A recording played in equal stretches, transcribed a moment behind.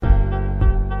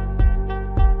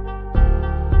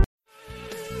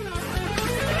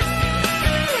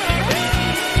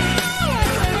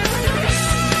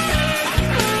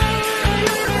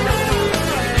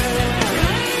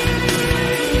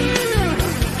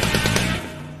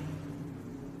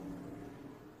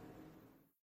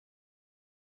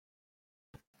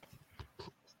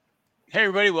Hey,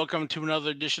 everybody, welcome to another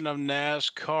edition of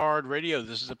NASCAR Radio.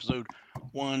 This is episode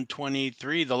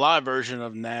 123, the live version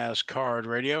of NASCAR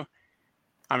Radio.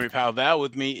 I'm your pal Val.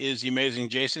 With me is the amazing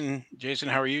Jason. Jason,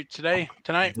 how are you tonight?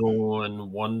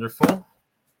 Doing wonderful.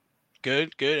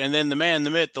 Good, good. And then the man, the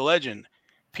myth, the legend,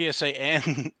 PSA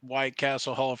and White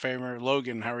Castle Hall of Famer,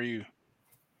 Logan, how are you?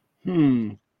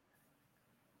 Hmm.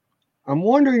 I'm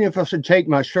wondering if I should take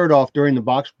my shirt off during the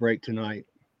box break tonight.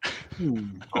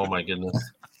 Oh my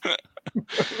goodness.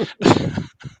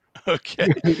 Okay.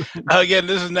 Again,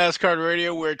 this is NASCAR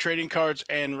Radio, where trading cards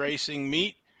and racing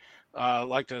meet. I'd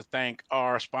like to thank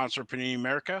our sponsor, Panini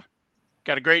America.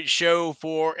 Got a great show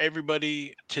for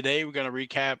everybody today. We're going to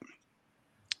recap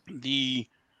the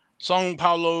São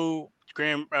Paulo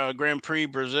Grand Prix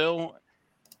Brazil,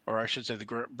 or I should say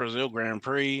the Brazil Grand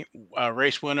Prix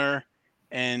race winner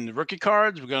and rookie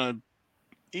cards. We're going to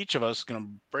each of us is going to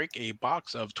break a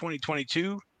box of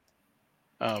 2022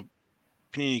 uh,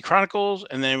 Panini Chronicles,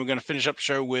 and then we're going to finish up the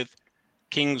show with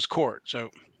King's Court. So,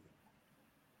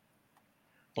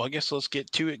 well, I guess let's get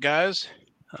to it, guys.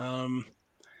 You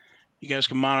guys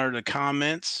can monitor the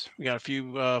comments. We got a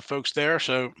few folks there,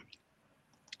 so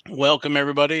welcome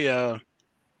everybody.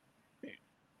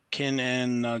 Ken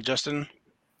and Justin.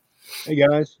 Hey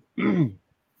guys.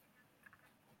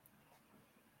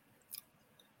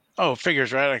 Oh,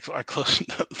 figures, right? I closed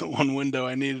the one window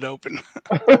I needed open.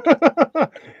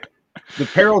 The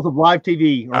perils of live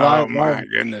TV or Oh live my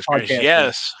goodness gracious! podcasting.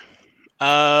 Yes.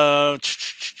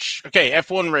 Okay,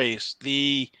 F1 race,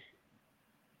 the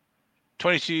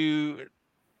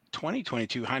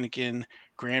 2022 Heineken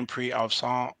Grand Prix of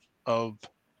São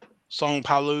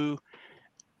Paulo.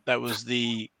 That was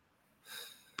the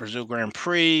Brazil Grand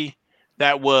Prix.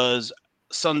 That was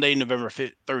Sunday, November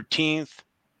 13th.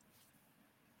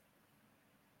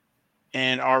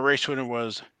 And our race winner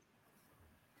was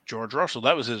George Russell.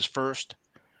 That was his first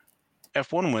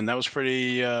F1 win. That was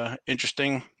pretty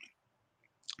interesting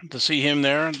to see him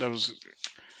there. That was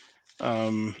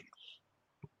it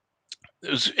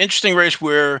was an interesting race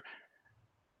where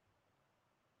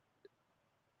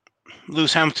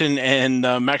Lewis Hamilton and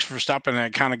Max Verstappen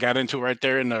had kind of got into it right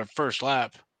there in the first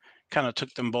lap. Kind of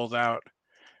took them both out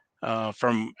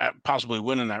from possibly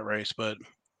winning that race. But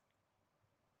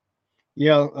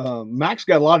Yeah, Max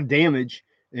got a lot of damage,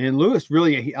 and Lewis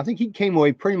really, I think he came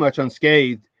away pretty much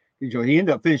unscathed. He ended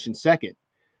up finishing second.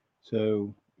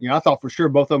 So, I thought for sure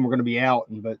both of them were going to be out,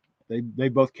 but they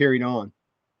both carried on.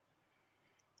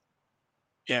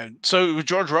 yeah, so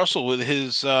George Russell with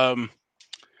his win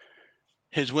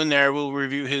there. We'll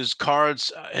review his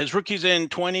cards. His rookies in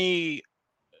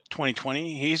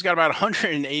 2020. He's got about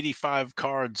 185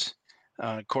 cards,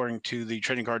 according to the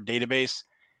trading card database.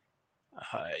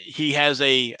 He has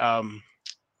a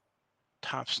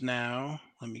Tops Now.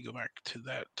 Let me go back to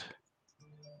that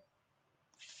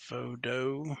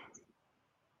photo.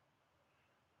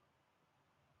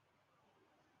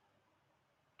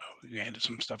 Oh, we added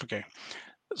some stuff. Okay.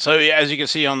 So as you can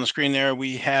see on the screen there,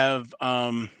 we have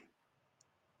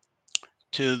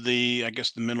to the, I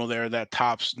guess, the middle there, that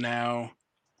Tops Now.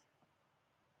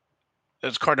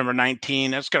 That's card number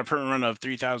 19. That's got a print run of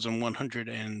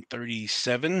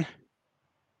 3,137.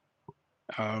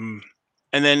 And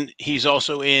then he's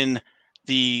also in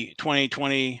the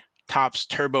 2020 Tops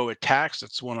Turbo Attacks.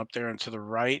 That's the one up there and to the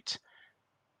right.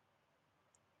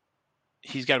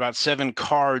 He's got about 7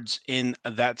 cards in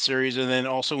that series. And then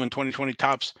also in 2020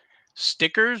 Tops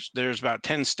Stickers, there's about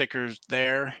 10 stickers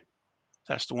there.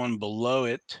 That's the one below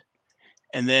it.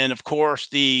 And then, of course,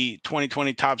 the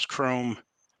 2020 Tops Chrome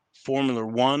Formula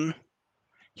One.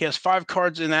 He has 5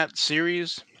 cards in that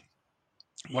series.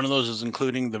 One of those is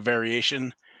including the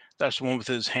variation. That's the one with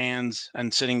his hands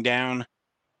and sitting down.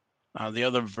 The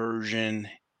other version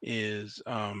is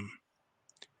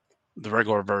the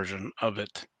regular version of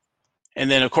it. And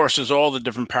then, of course, there's all the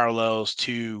different parallels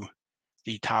to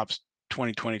the Tops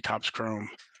 2020 Tops Chrome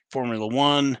Formula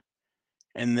One.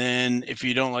 And then, if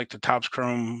you don't like the Tops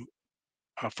Chrome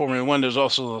Formula One, there's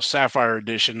also the Sapphire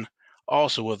Edition,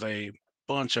 also with a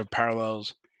bunch of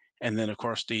parallels. And then, of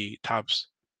course, the Tops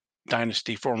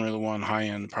Dynasty Formula One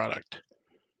high-end product.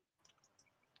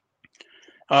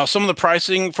 Some of the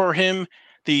pricing for him,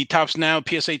 the Tops Now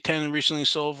PSA 10 recently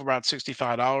sold for about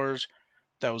 $65.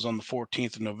 That was on the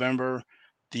 14th of November.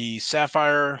 The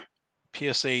Sapphire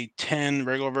PSA 10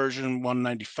 regular version,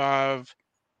 $195.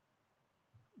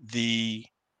 The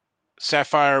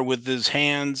Sapphire with his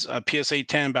hands, PSA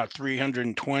 10 about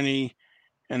 $320,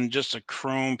 and just a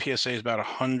Chrome PSA is about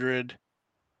 $100,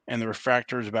 and the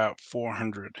refractor is about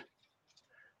 $400.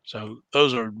 So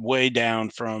those are way down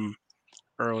from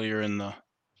earlier in the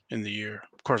year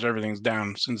Of course, everything's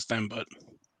down since then, but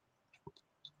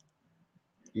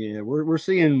Yeah, we're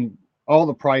seeing all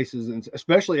the prices, and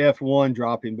especially F1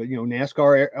 dropping. But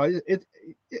NASCAR,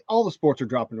 all the sports are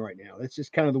dropping right now. That's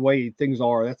just kind of the way things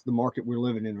are. That's the market we're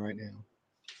living in right now.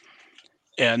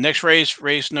 yeah, next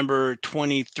race number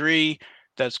 23.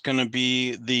 That's going to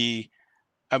be the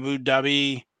Abu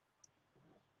Dhabi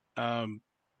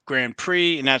Grand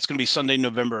Prix, and that's going to be Sunday,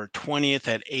 November 20th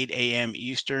at 8 a.m.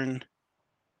 Eastern,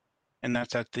 and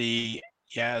that's at the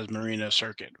Yas Marina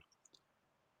Circuit.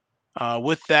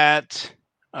 With that,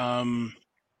 Max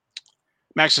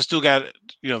has still got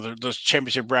the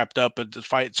championship wrapped up, but the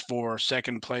fights for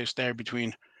second place there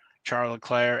between Charles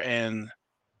Leclerc and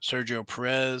Sergio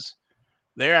Perez.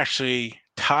 They're actually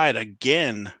tied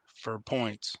again for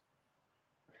points.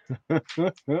 So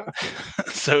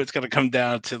it's going to come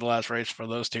down to the last race for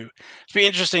those two. It's be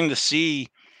interesting to see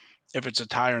if it's a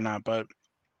tie or not.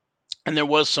 And there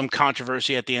was some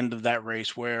controversy at the end of that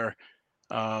race where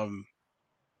Carlos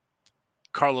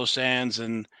Sainz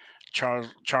and Charles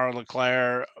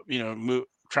Leclerc,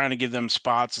 trying to give them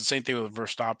spots. The same thing with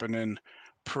Verstappen and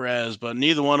Perez, but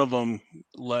neither one of them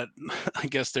let, I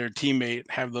guess, their teammate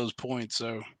have those points.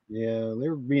 So yeah, they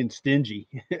were being stingy.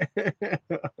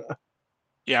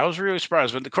 Yeah, I was really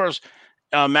surprised. But of course,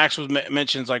 Max was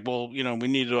mentions like, well, we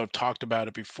needed to have talked about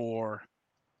it before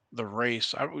the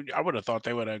race. I would have thought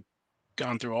they would have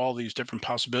gone through all these different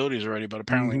possibilities already, but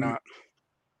apparently not.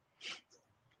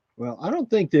 Well, I don't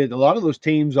think that a lot of those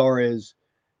teams are as,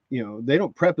 they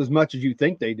don't prep as much as you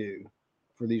think they do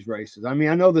for these races. I mean,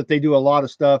 I know that they do a lot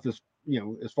of stuff as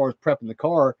far as prepping the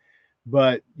car,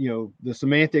 but the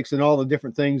semantics and all the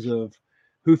different things of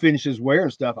who finishes where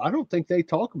and stuff, I don't think they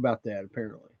talk about that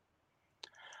apparently.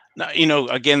 Now,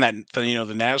 again, the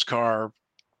NASCAR,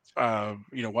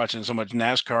 watching so much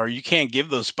NASCAR, you can't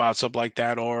give those spots up like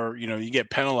that, or you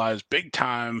get penalized big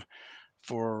time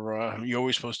for you're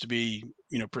always supposed to be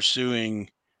pursuing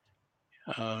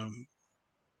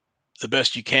the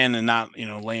best you can and not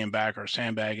laying back or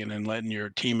sandbagging and letting your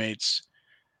teammates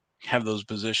have those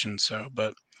positions. So,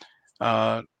 but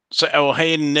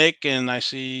hey, Nick, and I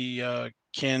see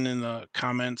Ken in the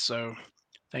comments. So,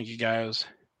 thank you guys.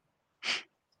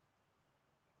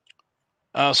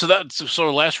 So that's sort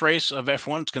of last race of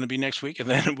F1. It's going to be next week, and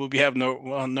then we'll have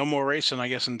no more racing, I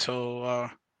guess, until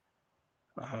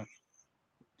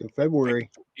February.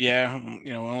 Yeah,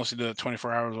 unless you do the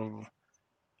 24 hours of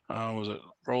was it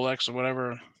Rolex or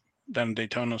whatever down in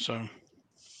Daytona. So,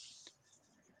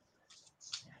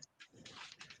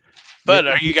 but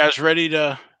are you guys ready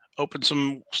to open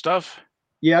some stuff?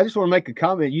 Yeah, I just want to make a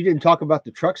comment. You didn't talk about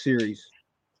the truck series.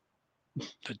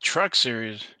 The truck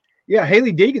series. Yeah,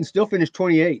 Haley Deegan still finished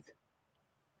 28th.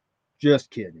 Just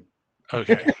kidding.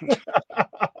 Okay.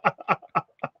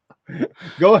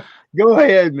 Go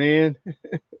ahead, man.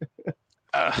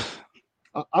 I'm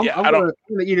gonna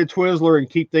eat a Twizzler and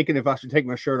keep thinking if I should take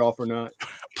my shirt off or not.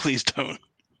 Please don't.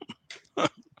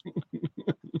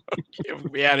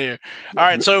 Get me out of here. All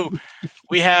right, so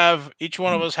we have each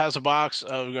one of us has a box.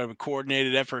 We've got a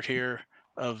coordinated effort here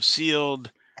of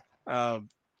sealed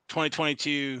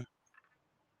 2022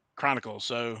 Chronicles.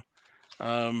 So,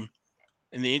 in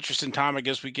the interest in time, I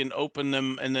guess we can open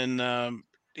them and then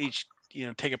each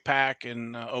take a pack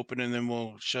and open, and then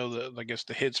we'll show the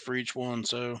hits for each one.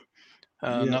 So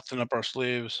nothing up our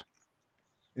sleeves.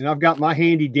 And I've got my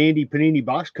handy dandy Panini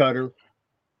box cutter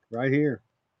right here.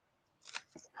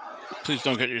 Please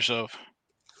don't cut yourself.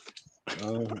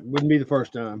 Wouldn't be the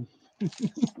first time.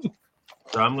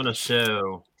 So I'm going to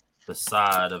show the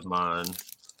side of mine.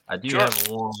 I do have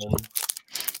one.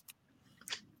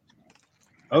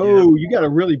 Oh, you got a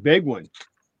really big one.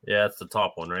 Yeah, it's the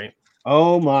top one, right?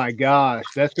 Oh my gosh,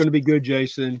 that's going to be good,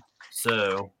 Jason.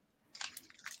 So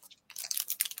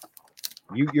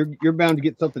you're bound to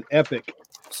get something epic.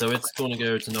 So it's going to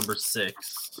go to number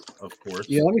 6, of course.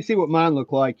 Yeah, let me see what mine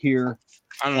look like here.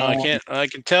 I don't know. I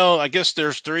can tell. I guess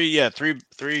there's three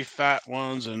fat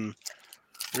ones and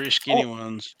 3 skinny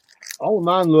ones. All of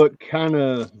mine look kind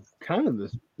of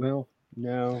this. Well,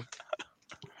 no.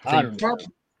 So I don't know.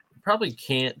 Probably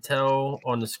can't tell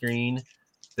on the screen,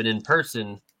 but in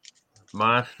person,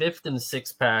 my 5th and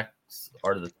 6th packs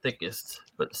are the thickest,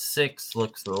 but 6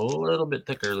 looks a little bit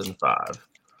thicker than 5.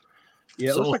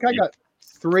 Yeah, it looks like I got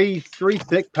three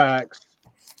thick packs.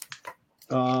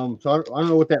 So I don't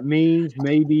know what that means.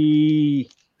 Maybe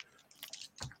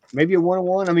a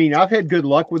 1-on-1. I mean, I've had good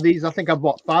luck with these. I think I've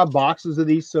bought 5 boxes of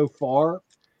these so far,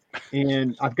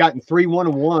 and I've gotten 3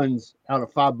 1-on-1s out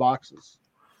of 5 boxes.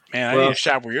 Man, I need to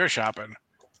shop where you're shopping.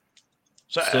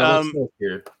 So let's look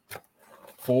here.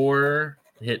 4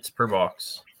 hits per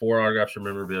box, 4 autographs or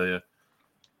memorabilia.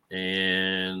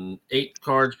 And 8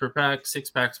 cards per pack, 6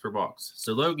 packs per box.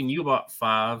 So, Logan, you bought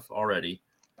 5 already.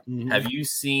 Mhm. Have you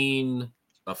seen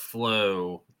a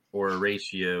flow or a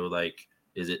ratio? Like,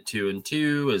 is it 2 and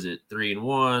 2? Is it 3 and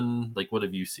 1? Like, what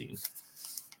have you seen?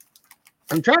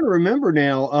 I'm trying to remember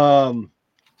now.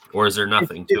 Or is there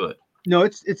nothing to it? No,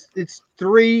 it's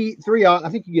three. I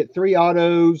think you get 3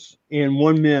 autos and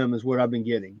 1 mem is what I've been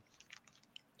getting.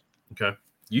 Okay.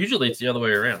 Usually it's the other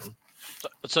way around.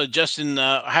 So Justin,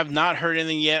 I have not heard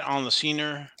anything yet on the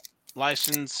senior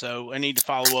license, so I need to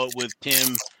follow up with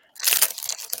Tim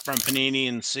from Panini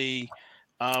and see.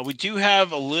 We do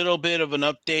have a little bit of an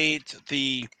update.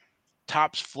 The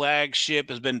Topps flagship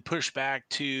has been pushed back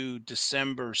to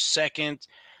December 2nd.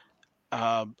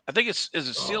 I think is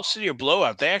it Steel City or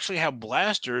Blowout? They actually have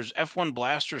blasters, F1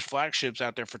 blasters flagships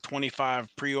out there for 25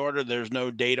 pre-order. There's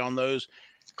no date on those.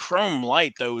 Chrome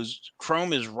Light,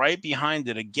 Chrome is right behind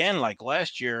it again, like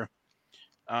last year.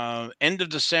 End of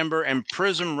December, and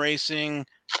Prism Racing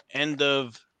end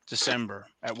of December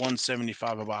at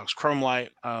 175 a box. Chrome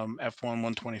Light F1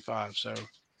 125. So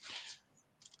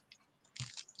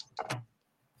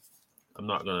I'm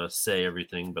not gonna say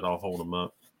everything, but I'll hold them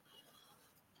up.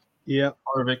 Yeah.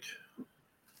 Harvick.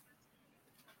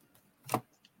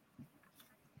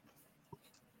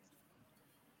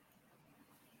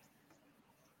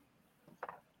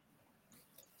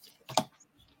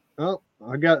 Oh,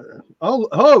 I got.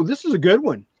 Oh, this is a good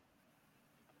one.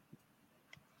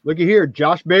 Looky here,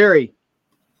 Josh Berry.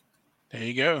 there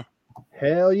you go.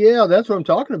 Hell yeah, that's what I'm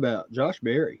talking about, Josh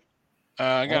Berry.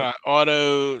 I got an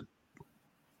auto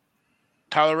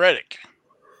Tyler Reddick.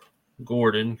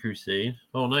 Gordon, Crusade.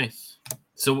 Oh, nice.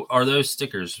 So are those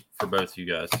stickers for both you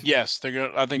guys? Yes, they're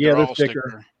good. I think Yeah, they're they're all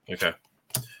sticker. sticker. Okay.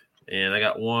 And I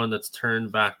got one that's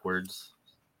turned backwards.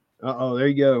 There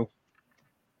you go.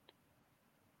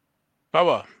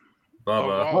 Bubba.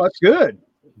 Bubba. Oh, that's good.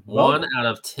 1 out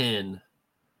of 10.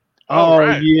 Oh,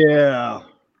 right. yeah.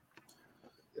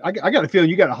 I got a feeling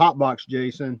you got a hot box,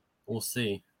 Jason. We'll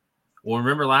see. Well,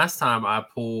 remember last time I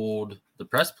pulled the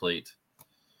press plate.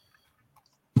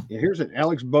 Yeah, here's an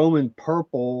Alex Bowman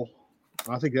purple.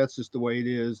 I think that's just the way it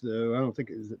is, though. I don't think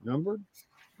is it numbered.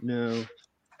 No,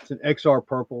 it's an XR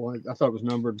purple. I thought it was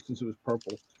numbered since it was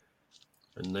purple.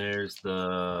 And there's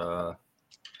the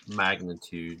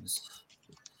magnitudes.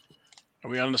 Are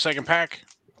we on the second pack?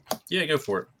 Yeah, go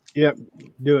for it. Yep,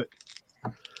 do it.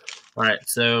 All right,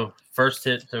 so first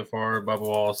hit so far, Bubba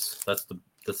Walls. That's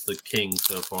the king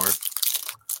so far.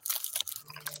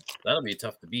 That'll be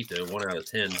tough to beat though. 1 out of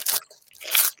 10.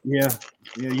 Yeah.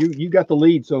 You got the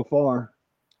lead so far.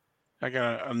 I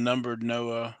got a numbered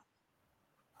Noah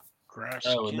Grass.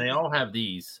 Oh, and they all have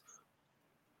these.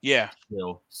 Yeah.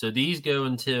 Still. So these go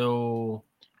until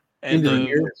End End of of the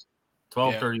year.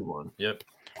 12/31. Yep.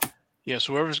 Yeah,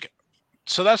 so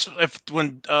so that's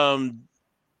when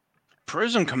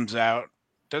Prism comes out,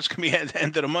 that's gonna be at the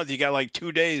end of the month. You got like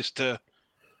 2 days to.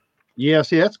 Yeah,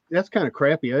 see, that's kind of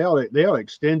crappy. They ought to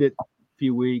extend it a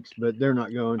few weeks, but they're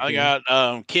not going to. I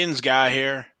got Ken's guy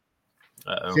here.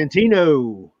 Uh-oh.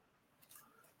 Santino.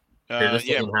 This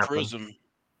Yeah, doesn't happen. Prism.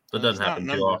 That doesn't happen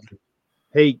too often.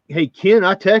 Hey, Ken,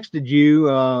 I texted you.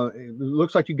 It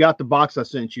looks like you got the box I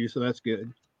sent you, so that's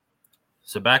good.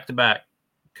 So back to back,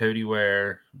 Cody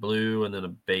Ware, blue, and then a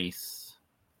base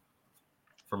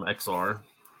from XR.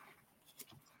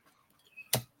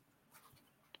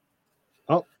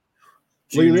 Oh,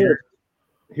 look at this.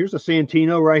 Here's a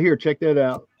Santino right here. Check that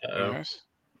out. Uh-oh. Nice.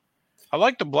 I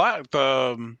like the black.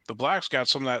 The black's got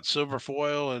some of that silver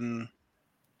foil and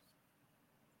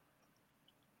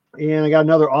I got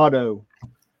another auto.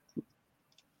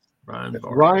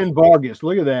 Ryan Vargas.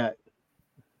 Look at that.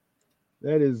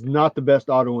 That is not the best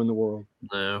auto in the world.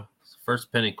 No.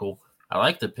 First Pinnacle. I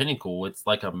like the Pinnacle. It's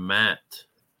like a matte.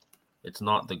 It's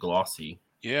not the glossy.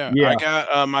 yeah. I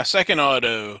got my second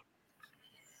auto,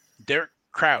 Derek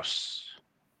Kraus.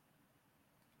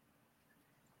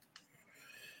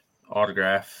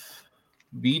 Autograph.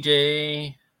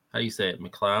 BJ, how do you say it?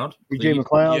 McLeod? BJ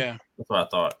McLeod? Yeah. That's what I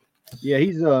thought. Yeah,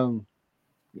 he's I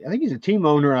think he's a team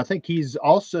owner. I think he's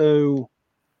also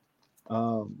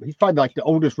he's probably like the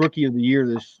oldest rookie of the year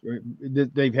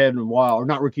that they've had in a while, or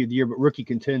not rookie of the year, but rookie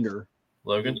contender.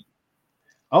 Logan?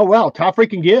 Oh wow, Ty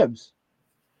freaking Gibbs.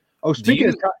 Oh, speaking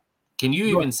of Ty, can you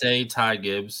even say Ty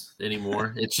Gibbs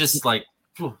anymore? It's just like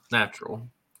natural.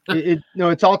 No,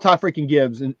 it's all Ty freaking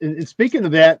Gibbs. And speaking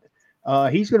of that,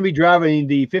 he's going to be driving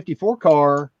the 54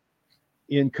 car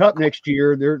in Cup next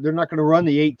year. They're not going to run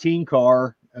the 18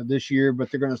 car this year, but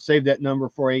they're going to save that number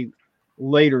for a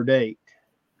later date.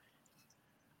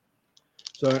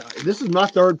 So this is my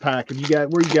third pack. Have you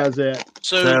got where you guys at?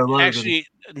 So actually,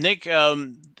 Nick,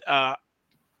 Blowout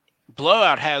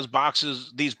has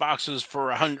boxes. These boxes for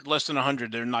 100, less than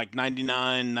 100. They're like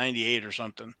 99, 98 or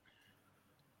something.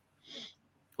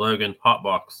 Logan, hot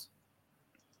box.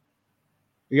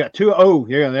 You got two. Oh,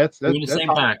 yeah, that's two in the same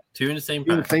pack. Two in the same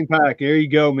pack. In the same pack. There you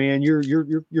go, man. You're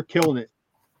killing it.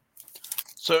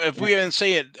 So if we even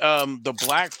say it, the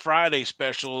Black Friday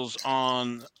specials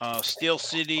on Steel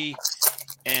City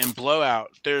and Blowout,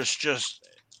 there's just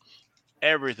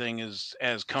everything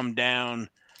has come down.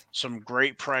 Some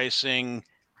great pricing.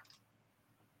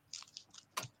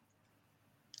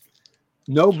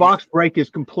 No box break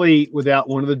is complete without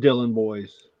one of the Dillon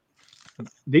boys.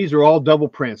 These are all double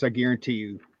prints, I guarantee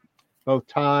you. Both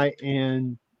Ty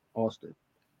and Austin.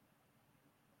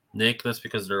 Nick, that's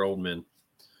because they're old men.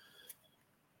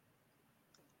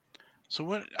 So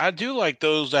what I do like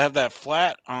those that have that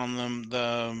flat on them.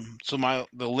 The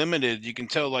limited, you can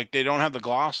tell like they don't have the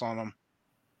gloss on them.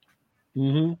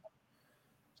 Mm-hmm.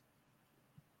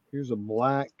 Here's a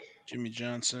black Jimmy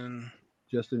Johnson.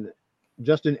 Justin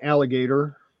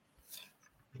Alligator.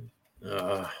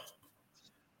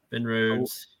 Ben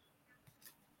Rhodes.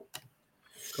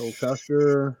 Cole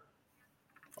Custer.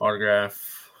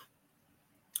 Autograph.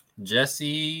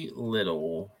 Jesse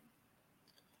Little.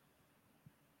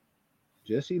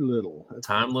 Jesse Little.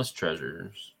 Timeless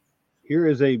Treasures. Here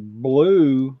is a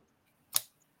blue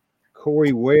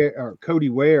Cody Ware out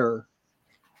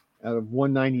of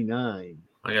 199.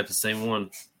 I got the same one.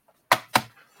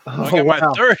 I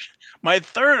got my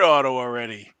third auto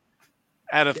already.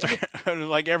 Out of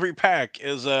like every pack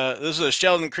is this is a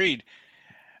Sheldon Creed.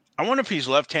 I wonder if he's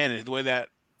left-handed. The way that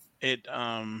it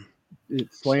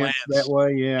slants that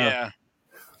way. Yeah.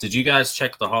 Did you guys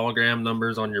check the hologram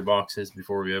numbers on your boxes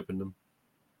before we opened them?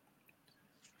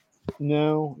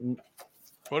 No.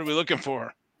 What are we looking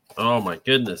for? Oh my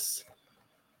goodness.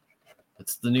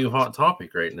 It's the new hot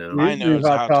topic right now. I know it's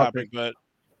a hot topic, but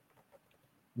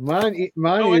mine I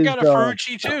is got a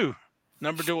Ferrucci too.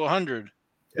 Number to 100.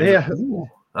 Yeah.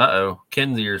 Uh-oh.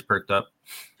 Ken's ears perked up.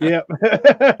 Yep.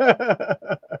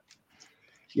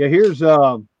 Yeah, here's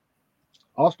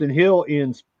Austin Hill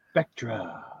in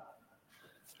Spectra.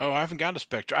 Oh, I haven't got a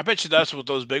Spectra. I bet you that's what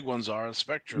those big ones are, a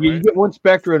Spectra. Yeah, right? You get one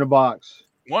Spectra in a box.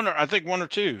 I think one or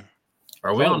two.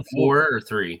 Are we on 4 or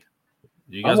 3?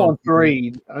 You guys I'm on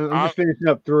 3. I'm just finishing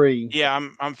up 3. Yeah,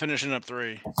 I'm finishing up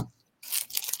 3.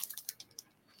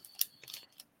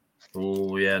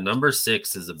 Oh yeah, number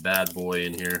 6 is a bad boy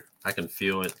in here. I can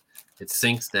feel it. It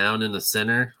sinks down in the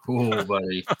center. Oh,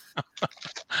 buddy.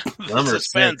 Number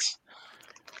Suspense.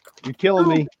 6. You're killing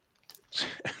me.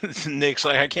 Nick's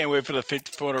like, I can't wait for the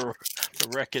 50-footer to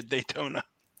wreck at Daytona.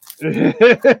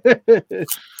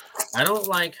 I don't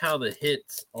like how the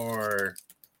hits are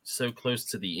so close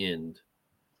to the end.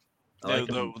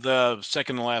 The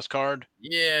second to last card.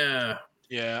 Yeah.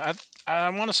 Yeah, I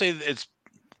want to say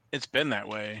it's been that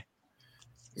way.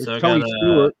 So Tony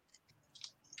Stewart.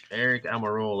 Eric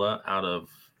Almirola out of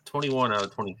 21 out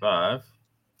of 25.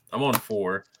 I'm on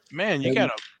 4. Man, you got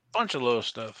a bunch of low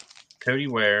stuff. Cody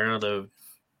Ware out of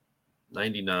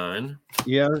 99.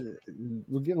 Yeah,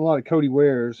 we're getting a lot of Cody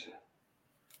Wares.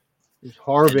 There's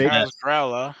Harvick.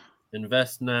 Growler.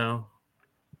 Invest now.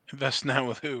 Invest now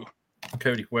with who?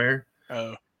 Cody Ware.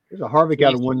 Oh. There's a Harvick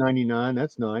out of 199.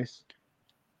 That's nice.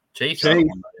 Chase. Out of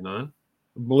 199.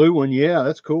 Blue one. Yeah,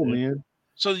 that's cool, man.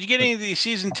 So did you get any of these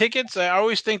season tickets? I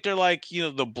always think they're like,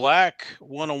 the black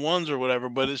 101s or whatever,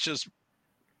 but it's just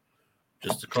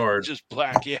a card. Just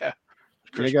black, yeah.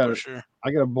 I got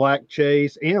a black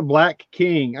Chase and a black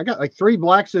King. I got like 3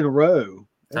 blacks in a row.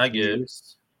 I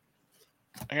guess.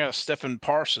 I got a Stephen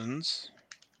Parsons.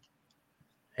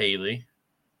 Haley.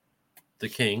 The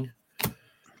King.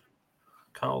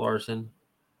 Kyle Larson.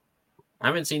 I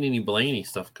haven't seen any Blaney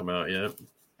stuff come out yet.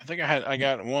 I think I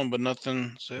got one, but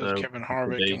nothing. So Kevin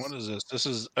Harvick. And what is this? This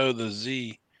is the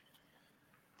Z.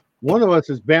 One of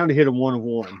us is bound to hit a 1 of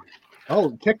 1.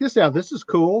 Oh, check this out. This is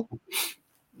cool.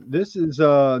 This is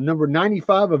number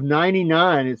 95 of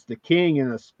 99. It's the King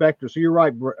and a Spectre. So you're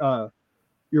right.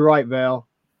 You're right, Val.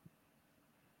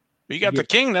 You got the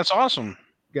King. That's awesome.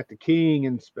 You got the King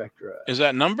and Spectra. Is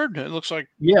that numbered? It looks like.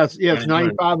 Yes. It's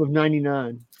 95 of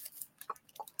 99.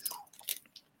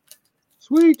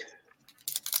 Sweet.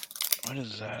 What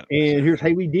is that? And here's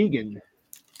Haley Deegan.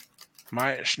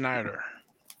 Maya Schneider.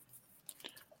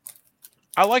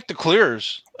 I like the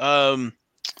clears. The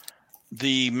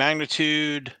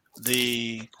Magnitude,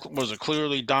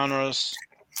 Clearly Donruss.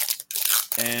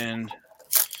 And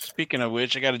speaking of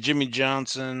which, I got a Jimmy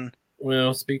Johnson.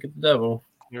 Well, speak of the devil.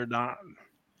 You're not.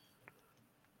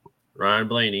 Ryan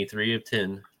Blaney, 3 of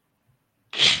 10.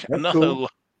 Another. cool.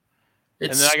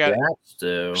 It's And then I got scratched,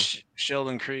 though.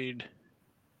 Sheldon Creed.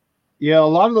 Yeah, a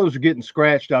lot of those are getting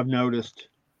scratched. I've noticed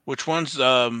Which one's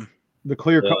the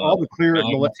clear, all the clear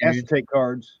Magnitude. acetate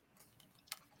cards.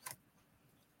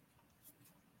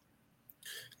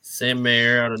 Sam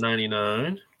Mayer out of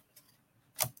 99.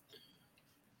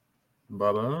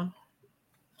 Bubba.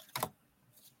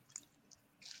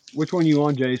 Which one you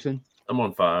on, Jason? I'm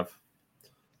on 5.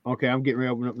 Okay, I'm getting ready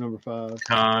to open up number 5.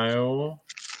 Kyle.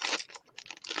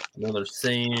 Another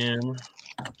Sam.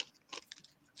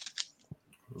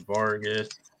 Vargas.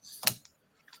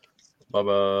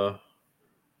 Bubba.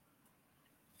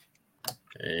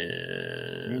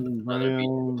 And another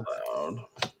Brown. Cloud.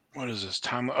 what is this?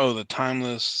 The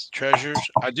Timeless Treasures.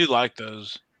 I do like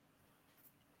those.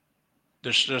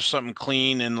 There's something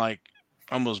clean and like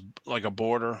almost like a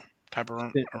border type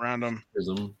around them.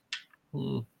 Prism.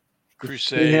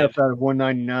 Crusade. 3.5 out of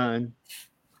 199.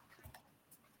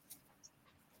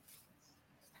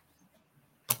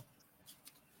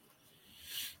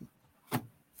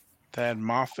 Thad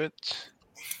Moffat,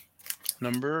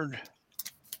 numbered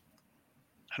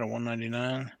out of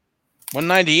 199.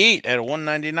 198 out of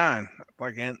 199.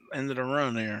 Like end of the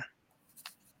run there.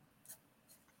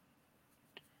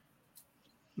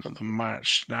 The Mike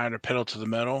Schneider pedal to the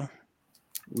metal.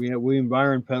 We have William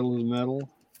Byron pedal to the metal.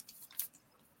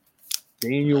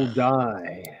 Daniel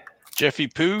Dye. Jeffy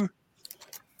Pooh.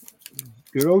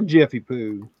 Good old Jeffy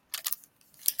Pooh.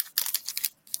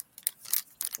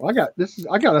 Well,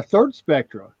 I got a third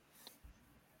Spectra.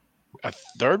 A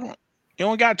third one. You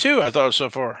only got 2, I thought, so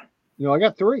far. No, I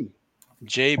got 3.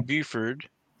 Jay Buford.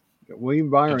 Got William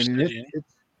Byron, and Obsidian.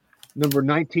 it's number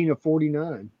 19 of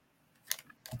 49.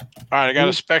 All right, I got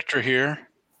a Spectra here.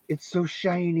 It's so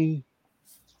shiny.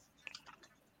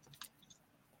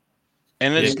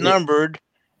 And it's numbered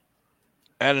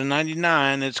out of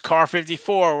 99. It's car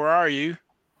 54. Where are you?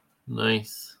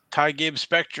 Nice. Ty Gibbs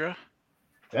Spectra.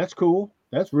 That's cool.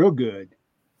 That's real good.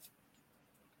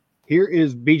 Here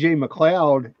is BJ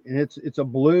McLeod, and it's a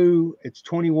blue. It's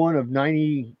 21 of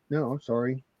 90. No, I'm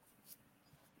sorry.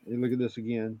 Look at this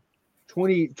again.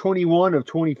 21 of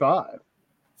 25.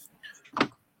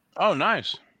 Oh,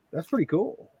 nice. That's pretty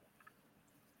cool.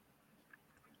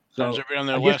 So How's everybody on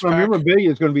their I last guess my pack? memorabilia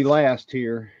is going to be last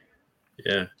here.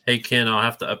 Yeah. Hey, Ken, I'll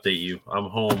have to update you. I'm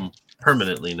home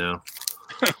permanently now.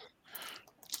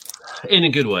 In a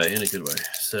good way.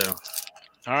 So,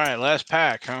 All right, last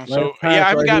pack, huh? Last So pack yeah, I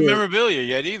haven't right got here. memorabilia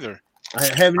yet either. I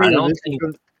haven't I either. don't This is think-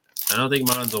 gonna- I don't think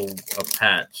mine's a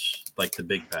patch, like the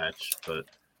big patch, but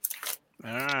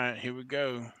All right, here we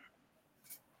go.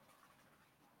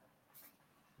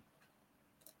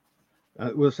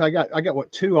 so I got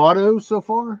what, 2 autos so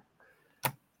far?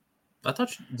 I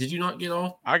thought did you not get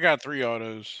all? I got 3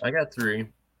 autos. I got 3.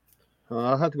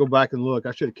 I'll have to go back and look.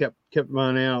 I should have kept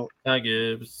mine out. Ty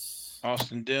Gibbs.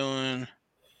 Austin Dillon,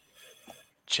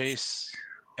 Chase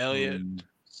Elliott, Mm,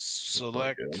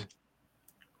 Select, good.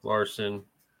 Larson.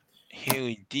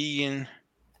 Haley Deegan,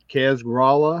 Kaz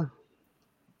Gralla.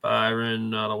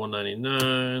 Byron out of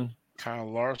 199.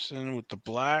 Kyle Larson with the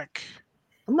black.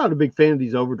 I'm not a big fan of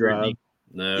these overdrive.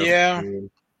 No. Yeah.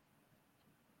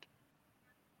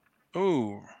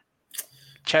 Ooh,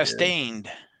 Chastained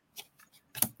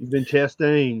You've been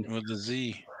Chastain. with the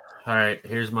Z. All right,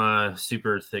 here's my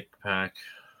super thick pack.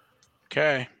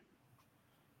 Okay.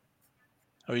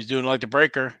 Oh, he's doing like the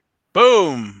breaker.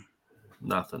 Boom.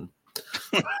 Nothing.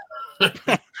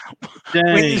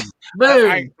 Dang.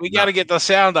 We got to get the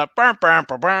sound up. Burr, burr,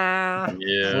 burr, burr.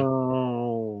 Yeah.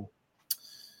 Oh.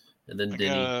 And then I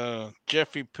Denny. got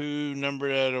Jeffy Pooh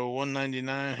numbered at a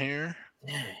 199 here.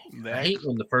 Dang. I That- hate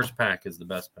when the first pack is the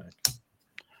best pack.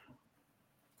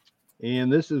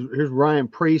 And here's Ryan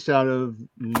Preece out of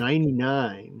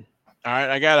 99. All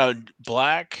right, I got a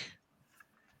black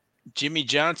Jimmy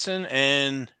Johnson,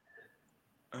 and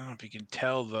I don't know if you can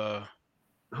tell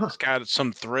it's got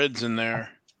some threads in there.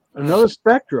 Another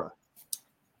Spectra.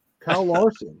 Kyle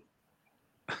Larson.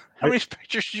 How many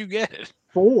pictures did you get?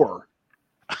 4.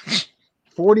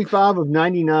 45 of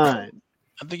 99.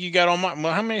 I think you got all my.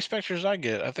 Well, how many Spectres I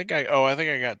get? I think I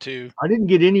got 2. I didn't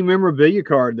get any memorabilia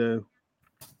card though.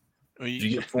 Well, Did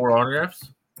you get 4 autographs?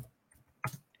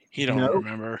 he don't No.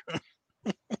 remember.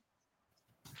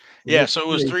 Yeah, so it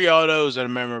was 3 autos and a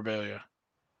memorabilia.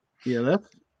 Yeah,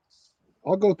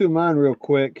 I'll go through mine real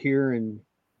quick here and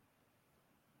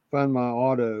find my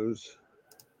autos.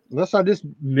 Unless I just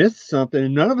missed something,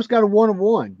 and none of us got a 1 of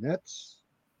 1. That's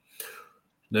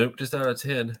Nope, just out of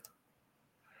 10.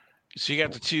 So you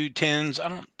got the 2 10s. I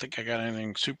don't think I got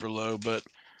anything super low, but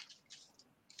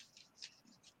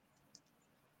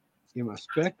Yeah, my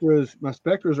Spectras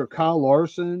are Kyle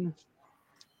Larson,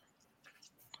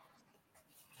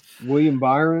 William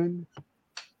Byron.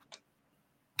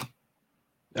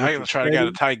 I'm gonna try to Petty. get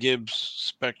a Ty Gibbs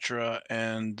Spectra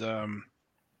and I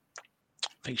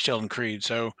think Sheldon Creed.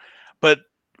 So, but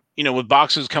with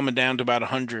boxes coming down to about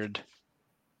 100.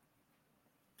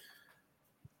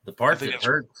 The part that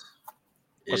hurts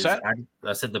What's is that?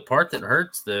 I said the part that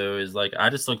hurts though is like I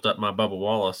just looked up my Bubba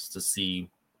Wallace to see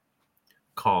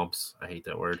comps. I hate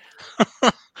that word.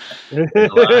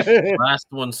 the last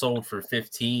one sold for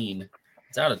 15.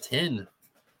 It's out of 10.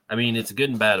 I mean, it's good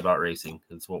and bad about racing.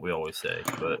 It's what we always say.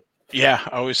 But yeah,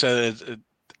 I always say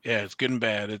it's good and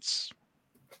bad. It's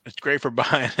great for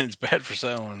buying and it's bad for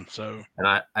selling. So,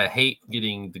 and I hate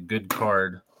getting the good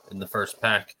card in the first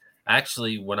pack.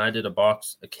 Actually, when I did a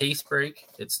case break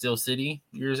at Steel City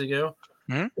years ago,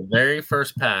 the very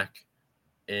first pack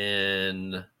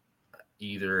in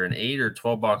either an 8 or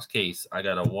 12 box case, I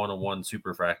got a 101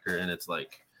 Superfractor, and it's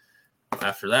like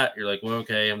after that, you're like, well,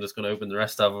 okay, I'm just going to open the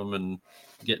rest of them and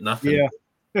get nothing. Yeah.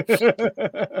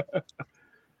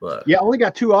 But yeah, I only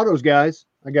got 2 autos, guys.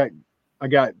 I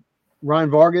got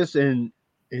Ryan Vargas and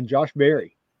Josh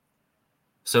Berry.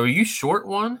 So are you short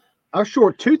one? I was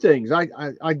short 2 things. I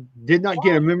did not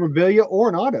get a memorabilia or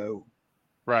an auto.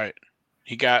 Right.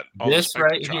 He got all this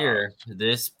right here.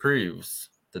 This proves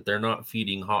that they're not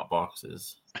feeding hot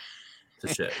boxes to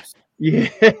shows. Yeah.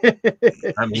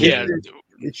 I mean, yeah,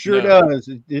 it sure does.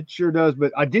 It sure does.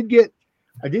 But I did get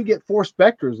 4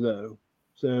 Spectras though.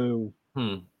 So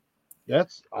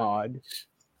that's odd.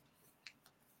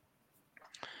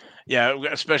 Yeah,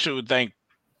 especially would thank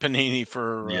Panini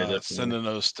for sending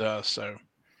those to us. So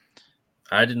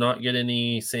I did not get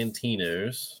any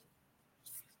Santinos.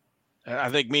 I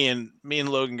think me and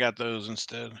Logan got those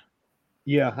instead.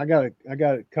 Yeah, I got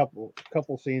a couple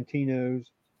Santinos.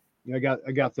 I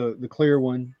got the clear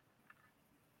one.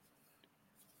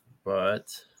 But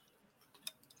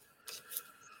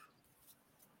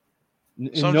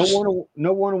so no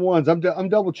one-on-ones. I'm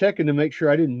double checking to make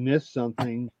sure I didn't miss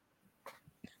something.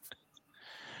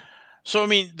 So I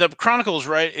mean, the Chronicles,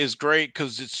 right, is great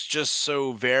because it's just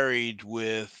so varied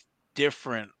with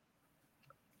different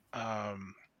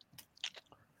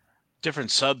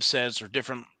subsets or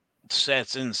different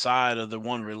sets inside of the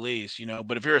one release,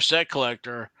 But if you're a set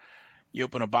collector, you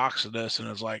open a box of this and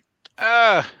it's like,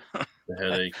 the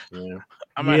headache. Yeah.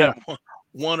 I might have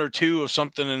one or 2 of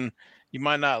something, and you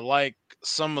might not like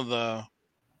some of the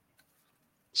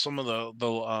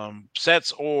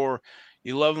sets, or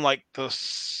you love them like the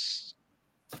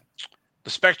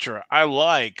Spectra. I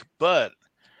like, but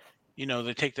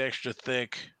they take the extra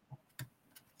thick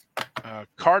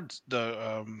cards.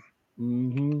 The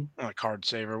not card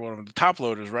saver, whatever, the top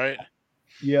loaders, right?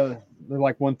 Yeah, they're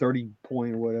like 130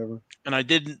 point or whatever. And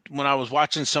when I was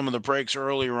watching some of the breaks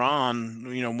earlier on,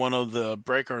 one of the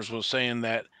breakers was saying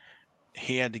that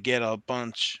he had to get a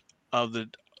bunch of the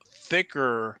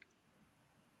thicker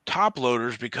top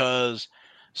loaders because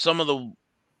some of the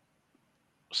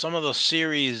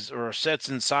series or sets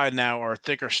inside now are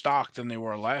thicker stock than they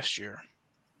were last year.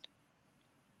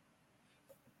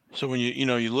 So when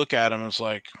you look at them, it's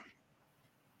like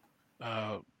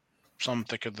some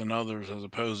thicker than others, as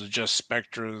opposed to just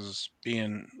Spectras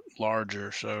being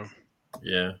larger. So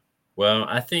yeah, well,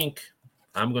 I think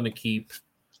I'm going to keep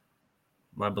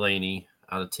my Blaney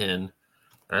out of 10, and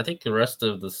I think the rest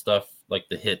of the stuff, like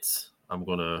the hits, I'm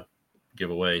going to give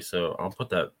away. So I'll put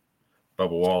that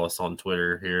Bubba Wallace on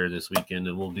Twitter here this weekend,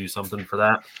 and we'll do something for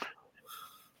that.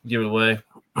 Give it away.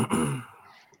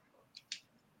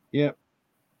 Yep.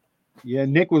 Yeah,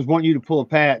 Nick was wanting you to pull a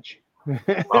patch.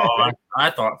 I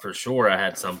thought for sure I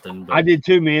had something. But I did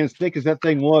too, man. As thick as that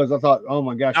thing was, I thought, oh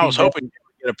my gosh. I was hoping you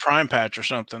would get a prime patch or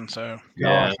something. So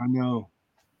gosh, I know.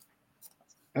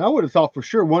 And I would have thought for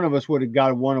sure one of us would have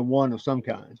got a 1-on-1 of some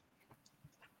kind.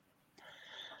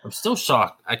 I'm still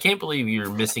shocked. I can't believe you're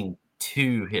missing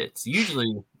 2 hits.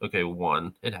 Usually, okay,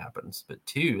 1, it happens, but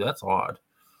 2, that's odd.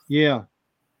 Yeah.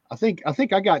 I think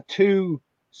I got 2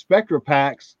 Spectra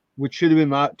packs, which should have been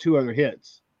my 2 other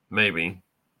hits. Maybe.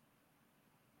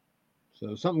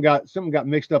 So something got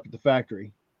mixed up at the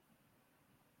factory.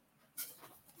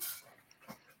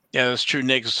 Yeah, that's true.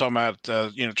 Nick was talking about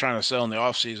trying to sell in the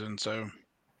off season. So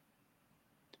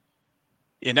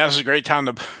yeah, now's a great time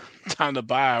to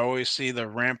buy. I always see the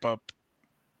ramp up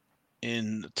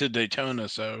to Daytona.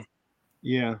 So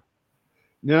yeah.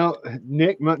 Now,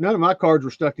 Nick, none of my cards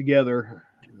were stuck together.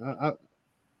 I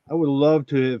would have loved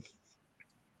to have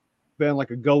been like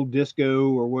a gold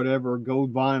disco or whatever,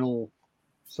 gold vinyl,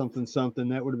 something.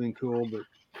 That would have been cool, but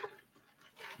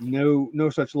no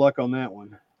such luck on that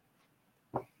one.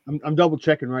 I'm double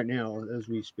checking right now as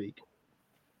we speak.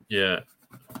 Yeah.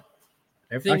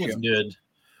 Everything was good.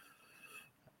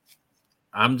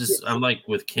 I'm like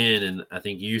with Ken, and I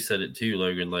think you said it too,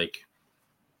 Logan, like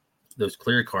those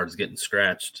clear cards getting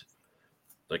scratched.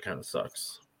 That kind of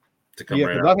sucks. To come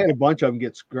Because I've had a bunch of them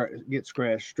get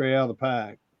scratched straight out of the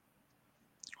pack.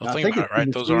 Well, think about it,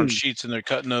 right? Those aren't sheets, and they're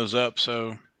cutting those up.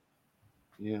 So,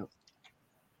 yeah.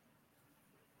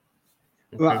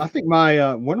 Okay. Well, I think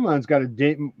my one of mine's got a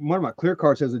ding. One of my clear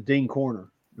cards has a ding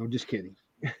corner. No, just kidding.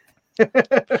 I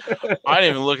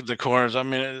didn't even look at the corners. I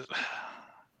mean,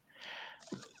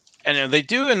 and they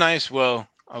do a nice. Well,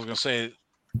 I was gonna say,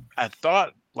 I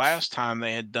thought last time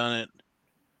they had done it.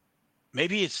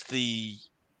 Maybe it's the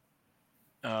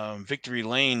Victory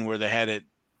Lane where they had it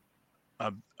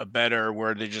a better,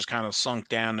 where they just kind of sunk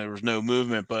down. There was no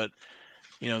movement, but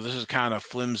this is kind of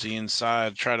flimsy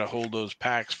inside. Try to hold those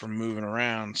packs from moving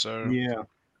around. So yeah,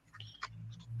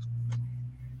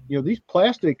 these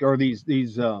plastic or these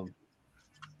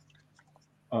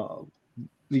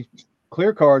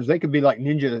clear cards, they could be like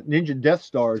ninja Death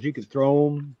Stars. You could throw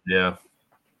them. Yeah.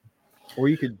 Or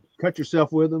you could cut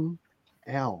yourself with them.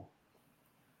 Ow.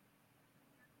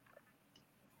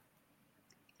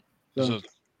 So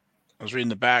I was reading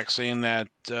the back saying that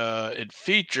it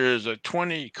features a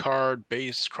 20-card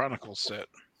base Chronicle set.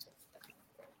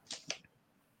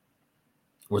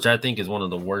 Which I think is one of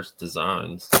the worst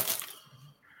designs.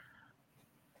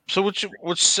 So which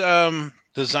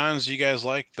designs do you guys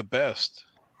like the best?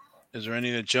 Is there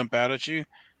any that jump out at you?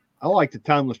 I like the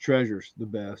Timeless Treasures the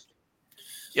best.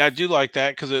 Yeah, I do like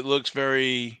that because it looks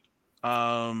very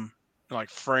like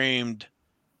framed,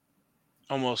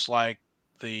 almost like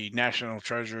the National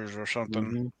Treasures or something.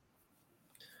 Mm-hmm.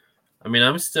 I mean,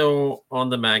 I'm still on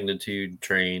the Magnitude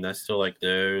train. I still like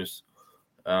those.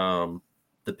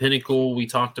 The Pinnacle we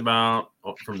talked about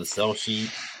from the sell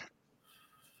sheet.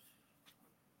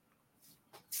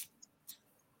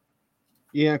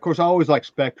 Yeah, of course, I always like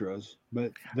Spectras,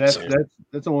 but that's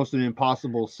almost an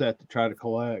impossible set to try to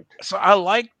collect. So I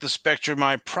like the Spectra.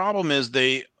 My problem is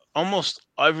they almost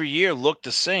every year look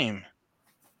the same.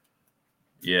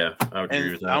 Yeah, I would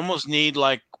agree with that. I almost need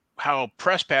like how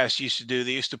Press Pass used to do.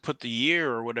 They used to put the year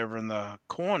or whatever in the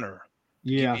corner.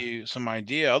 Yeah, give you some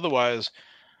idea. Otherwise,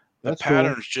 the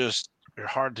patterns just are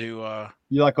hard to.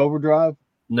 You like Overdrive?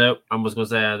 Nope. I was gonna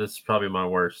say this is probably my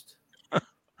worst.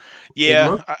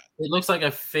 Yeah, it looks like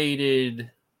a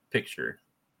faded picture,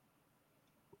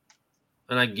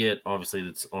 and I get obviously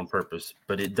that's on purpose,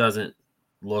 but it doesn't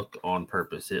look on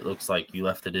purpose. It looks like you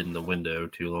left it in the window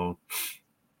too long.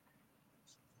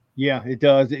 Yeah, it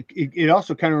does. It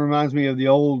also kind of reminds me of the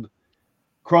old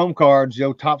Chrome cards,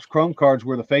 Topps Chrome cards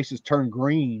where the faces turn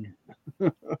green.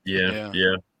 Yeah.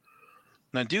 And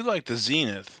I do like the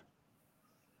Zenith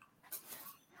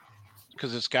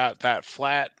because it's got that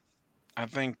flat, I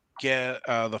think,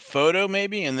 the photo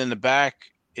maybe, and then the back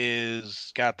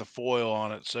is got the foil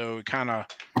on it, so it kind of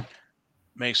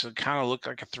makes it kind of look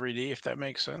like a 3D, if that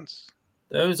makes sense.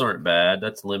 Those aren't bad.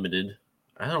 That's limited.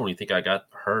 I don't even think I got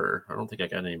her. I don't think I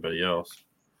got anybody else.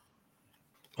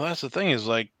 Well, that's the thing is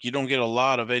like you don't get a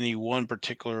lot of any one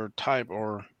particular type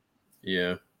or.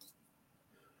 Yeah.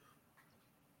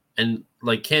 And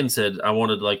like Ken said, I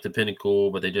wanted like the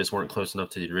Pinnacle, but they just weren't close enough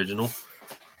to the original.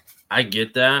 I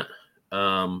get that.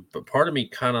 But part of me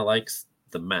kind of likes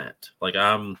the matte. Like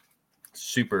I want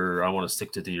to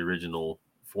stick to the original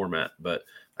format, but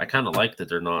I kind of like that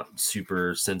they're not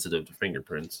super sensitive to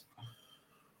fingerprints.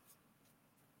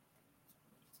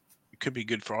 It could be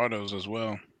good for autos as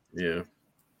well. Yeah.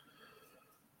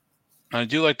 I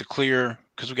do like the clear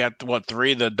because we got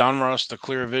three, the Donruss, the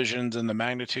Clear Visions, and the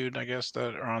Magnitude, I guess,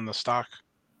 that are on the stock.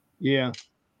 Yeah.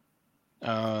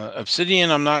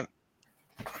 Obsidian, I'm not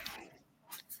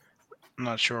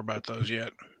sure about those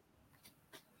yet.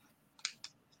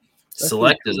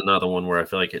 Select is another one where I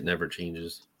feel like it never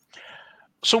changes.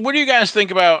 So what do you guys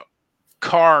think about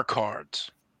car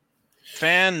cards?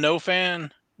 Fan, no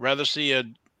fan? Rather see a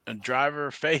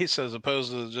driver face as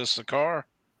opposed to just a car?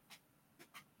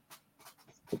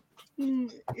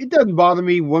 It doesn't bother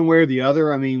me one way or the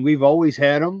other. I mean, we've always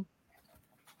had them.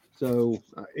 So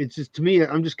it's just, to me,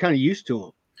 I'm just kind of used to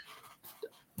them.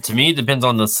 To me, it depends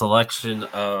on the selection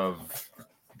of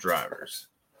drivers.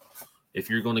 If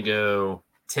you're going to go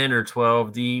 10 or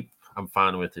 12 deep, I'm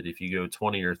fine with it. If you go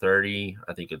 20 or 30,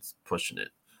 I think it's pushing it.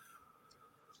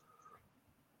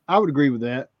 I would agree with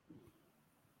that.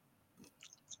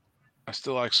 I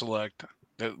still like Select.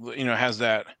 That has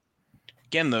that.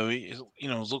 Again, though, it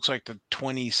looks like the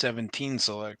 2017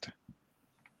 Select.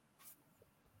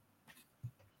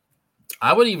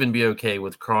 I would even be okay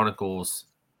with Chronicles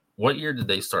What year did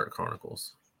they start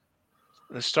Chronicles?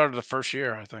 It started the first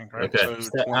year, I think, right? Okay.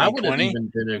 So I would have 2020.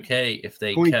 even been okay if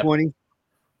they 2020. kept,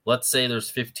 let's say there's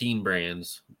 15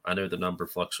 brands. I know the number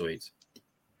fluctuates,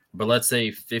 but let's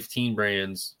say 15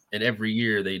 brands, and every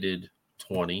year they did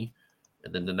 20,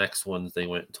 and then the next ones they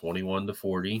went 21 to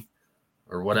 40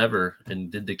 or whatever, and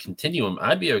did the continuum.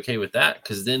 I'd be okay with that,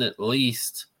 because then at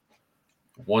least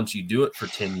once you do it for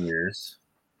 10 years,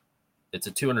 it's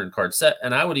a 200 card set.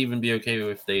 And I would even be okay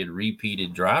if they had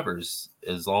repeated drivers,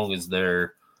 as long as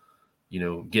they're,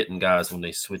 getting guys when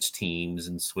they switch teams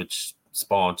and switch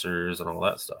sponsors and all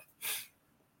that stuff.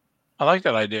 I like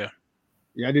that idea.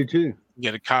 Yeah, I do too.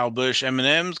 Get a Kyle Busch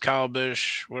M&Ms, Kyle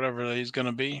Busch, whatever he's going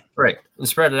to be. Right. And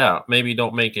spread it out. Maybe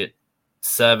don't make it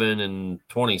 7 and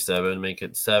 27, make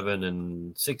it 7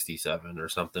 and 67 or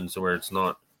something, so where it's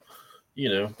not,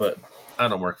 but I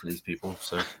don't work for these people,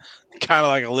 so kind of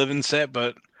like a living set,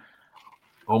 but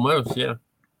almost, yeah.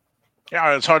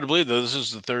 Yeah, it's hard to believe though. This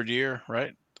is the third year,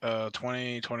 right?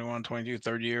 20, 21, 22,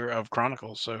 third year of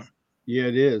Chronicles. So yeah,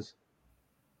 it is.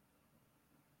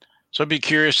 So I'd be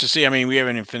curious to see. I mean, we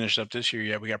haven't even finished up this year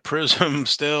yet. We got Prism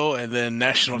still, and then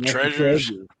National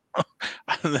Treasures.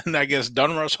 And then I guess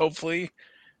Dunruss, hopefully.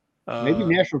 Maybe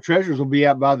National Treasures will be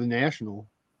out by the National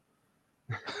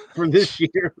for this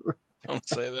year. Don't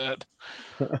say that.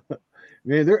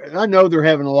 Man, I know they're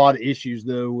having a lot of issues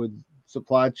though with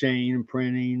supply chain and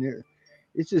printing.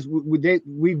 It's just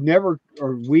they've never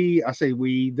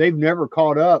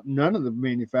caught up. None of the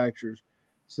manufacturers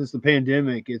since the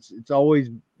pandemic. It's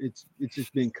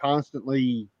just been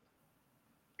constantly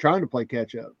trying to play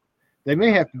catch up. They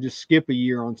may have to just skip a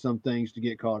year on some things to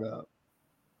get caught up.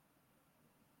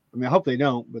 I mean, I hope they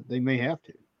don't, but they may have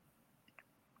to.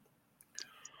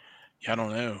 Yeah, I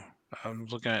don't know. I'm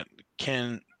looking at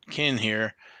Ken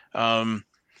here. So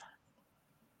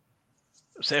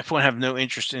F1 have no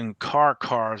interest in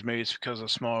cars. Maybe it's because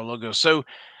of smaller logos. So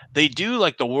they do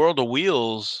like the World of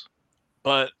Wheels,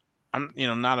 but I'm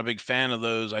not a big fan of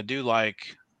those. I do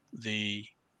like the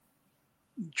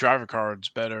driver cards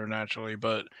better naturally,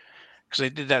 but because they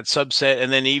did that subset,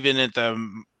 and then even at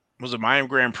the Miami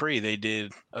Grand Prix, they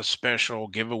did a special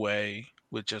giveaway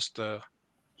with just the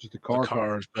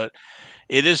cars. But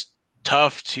it is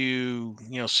tough to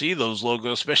see those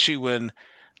logos, especially when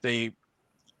they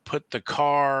put the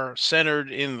car centered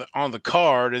on the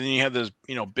card, and then you have this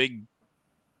big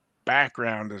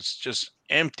background that's just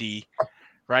empty,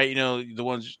 right? The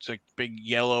ones it's like big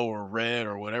yellow or red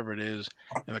or whatever it is,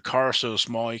 and the car is so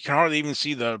small you can hardly even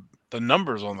see the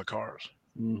numbers on the cars.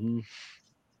 Mm-hmm.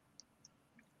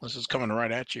 Unless it's coming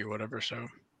right at you or whatever. So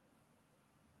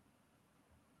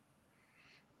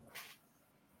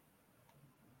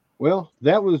well,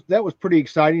 that was pretty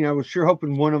exciting. I was sure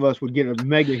hoping one of us would get a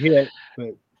mega hit,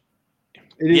 but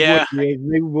it is what it is.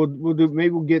 Maybe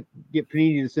we'll get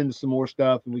Panini to send us some more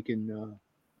stuff, and we can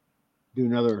do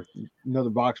another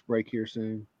box break here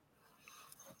soon.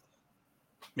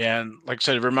 Yeah, and like I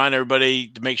said, remind everybody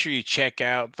to make sure you check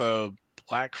out the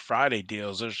Black Friday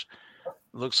deals.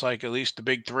 Looks like at least the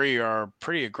big three are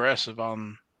pretty aggressive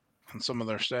on some of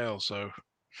their sales. So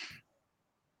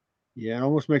yeah, it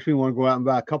almost makes me want to go out and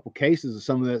buy a couple cases of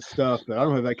some of that stuff, but I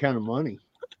don't have that kind of money.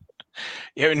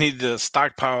 You would need to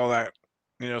stockpile that,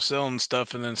 selling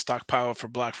stuff and then stockpile for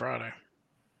Black Friday.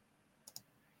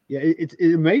 Yeah, it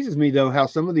amazes me though how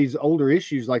some of these older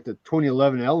issues like the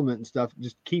 2011 Element and stuff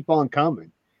just keep on coming.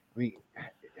 I mean,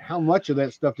 how much of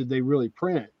that stuff did they really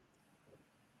print?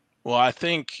 Well, I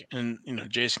think, and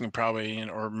Jason can probably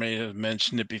or may have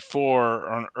mentioned it before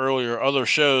on earlier other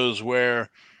shows where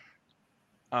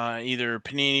either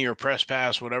Panini or Press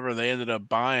Pass, whatever, they ended up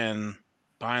buying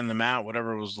them out,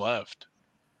 whatever was left.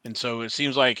 And so it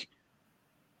seems like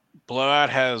Blowout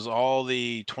has all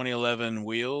the 2011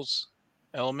 wheels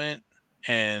Element,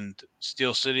 and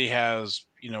Steel City has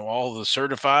all the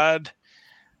certified.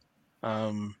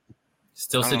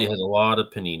 Steel City has a lot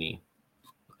of Panini,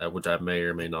 which I may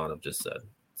or may not have just said.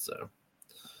 So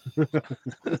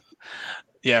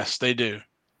yes, they do.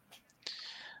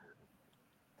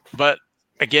 But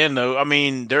again, though, I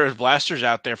mean, there's blasters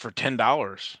out there for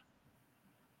 $10.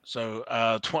 So,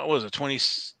 what was it?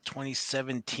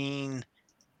 2017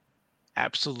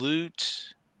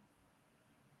 Absolute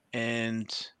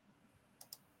and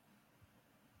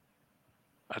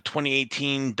a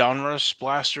 2018 Donruss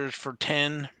blasters for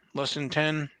 10, less than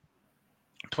 10.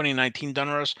 2019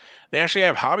 Donruss. They actually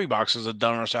have hobby boxes of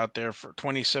Donruss out there for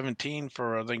 2017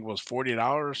 for I think it was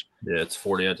 $40. Yeah, it's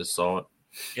 40. I just saw it.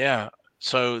 Yeah.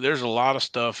 So there's a lot of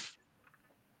stuff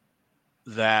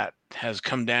that has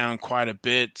come down quite a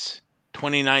bit.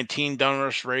 2019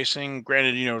 Donruss Racing,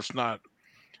 granted, it's not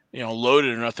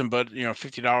loaded or nothing, but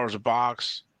 $50 a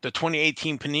box. The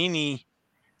 2018 Panini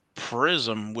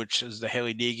Prism, which is the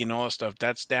Haley Deegan and all that stuff,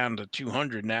 that's down to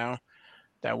 200 now.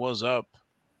 That was up,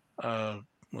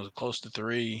 was close to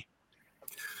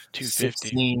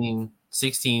 250.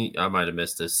 16. I might have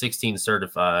missed this. 16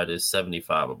 certified is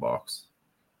 $75 a box.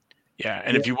 Yeah,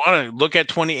 and if you want to look at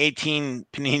 2018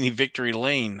 Panini Victory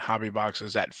Lane hobby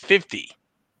boxes at 50,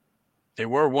 they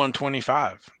were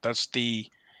 125. That's the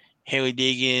Haley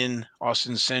Deegan,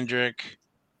 Austin Cindric.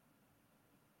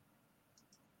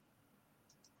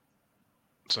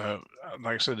 So,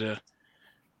 like I said,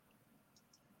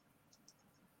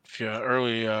 if you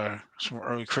some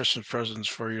early Christmas presents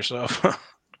for yourself.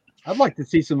 I'd like to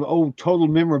see some old total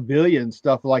memorabilia and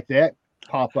stuff like that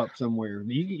pop up somewhere.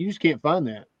 You just can't find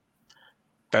that.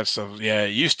 That's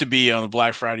it used to be on the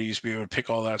Black Friday. You used to be able to pick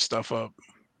all that stuff up,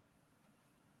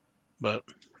 but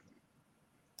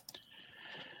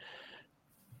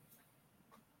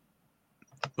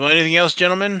anything else,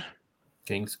 gentlemen?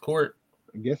 King's Court.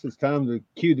 I guess it's time to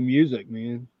cue the music,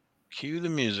 man. Cue the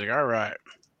music. All right.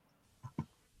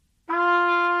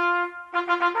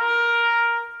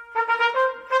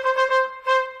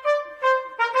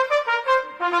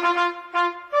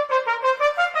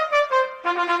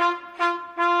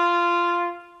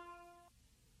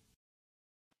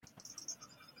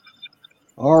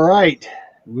 All right.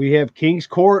 We have King's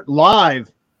Court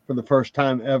live for the first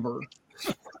time ever.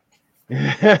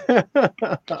 And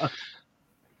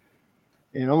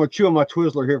I'm going to chew on my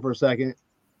Twizzler here for a second.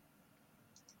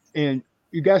 And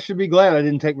you guys should be glad I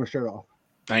didn't take my shirt off.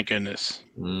 Thank goodness.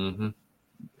 Mm-hmm.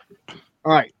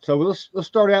 All right. So let's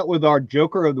start out with our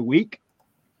Joker of the week.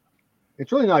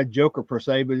 It's really not a Joker per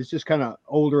se, but it's just kind of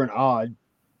older and odd.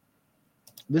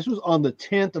 This was on the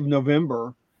 10th of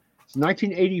November. It's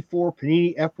 1984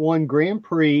 Panini F1 Grand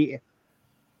Prix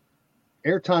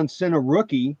Ayrton Senna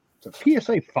rookie. It's a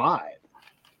PSA 5.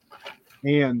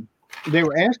 And they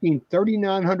were asking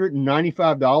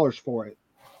 $3,995 for it.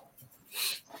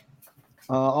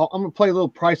 I'm going to play a little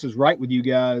Prices Right with you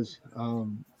guys.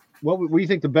 What do you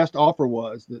think the best offer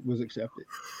was that was accepted?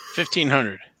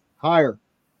 $1,500. Higher.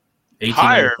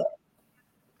 Higher.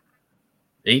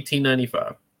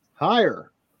 $1,895.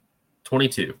 Higher.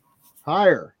 $22.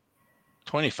 Higher.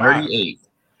 $25. $38.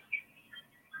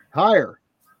 Higher.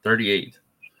 $38.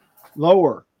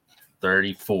 Lower.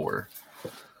 $34.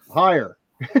 Higher.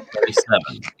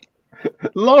 $37.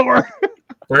 Lower.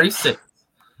 $36.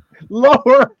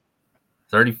 Lower.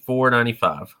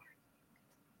 $34.95.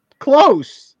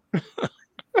 Close. A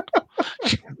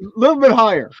little bit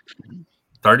higher.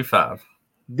 $35.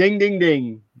 Ding, ding,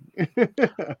 ding.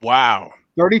 Wow.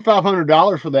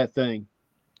 $3,500 for that thing.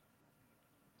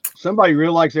 Somebody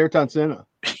really likes Ayrton Senna.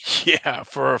 Yeah,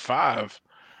 for a 5.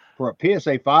 For a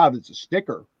PSA 5, it's a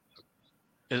sticker.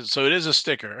 So it is a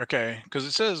sticker. Okay. Because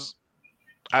it says,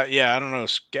 I don't know,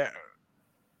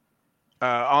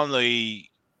 on the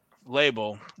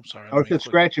label. I'm sorry. Oh, it's a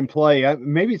scratch and play.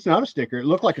 Maybe it's not a sticker. It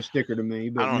looked like a sticker to me.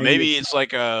 But I don't know. Maybe it's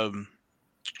like one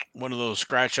of those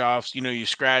scratch offs. You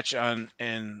scratch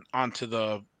onto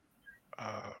the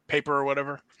paper or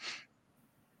whatever.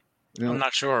 Yeah. I'm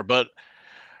not sure, but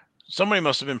somebody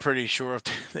must have been pretty sure if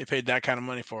they paid that kind of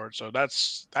money for it. So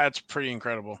that's pretty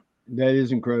incredible. That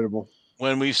is incredible.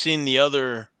 When we've seen the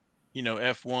other,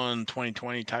 F1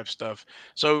 2020 type stuff.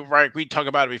 So, right, we talked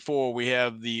about it before. We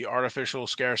have the artificial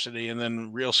scarcity and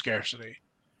then real scarcity.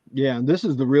 Yeah, and this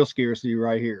is the real scarcity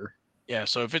right here. Yeah,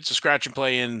 so if it's a scratch and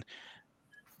play and,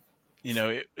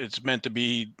 it's meant to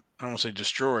be, I don't want to say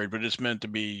destroyed, but it's meant to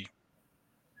be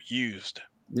used.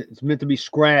 It's meant to be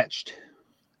scratched.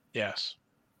 Yes.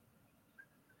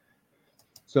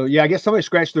 So, yeah, I guess somebody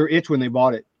scratched their itch when they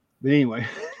bought it. But anyway.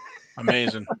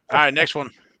 Amazing. All right, next one.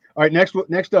 All right, next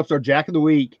up's our Jack of the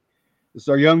Week. This is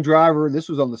our young driver. This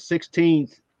was on the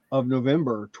 16th of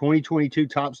November, 2022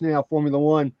 Topps Now Formula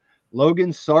One.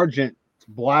 Logan Sargent. It's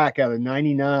black out of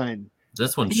 99.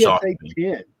 This one shocked me.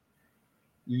 10.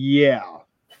 Yeah.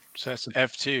 So that's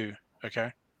F2.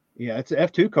 Okay. Yeah, it's an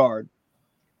F2 card.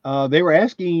 They were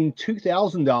asking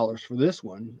 $2,000 for this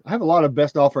one. I have a lot of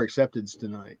best offer acceptance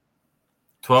tonight.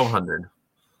 $1,200.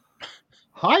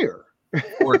 Higher.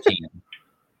 14.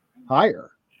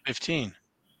 Higher. 15.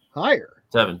 Higher.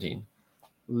 17.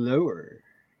 Lower.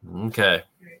 Okay.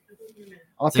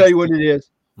 I'll tell you what it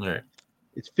is. All right.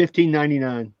 It's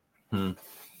 $1,599.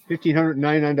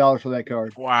 $1,599 for that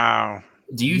card. Wow.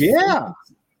 Do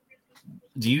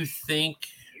you think,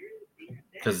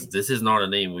 because this is not a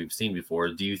name we've seen before,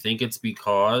 do you think it's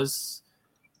because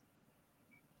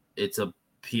it's a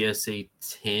PSA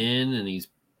 10 and he's,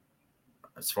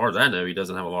 as far as I know, he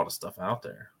doesn't have a lot of stuff out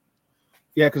there?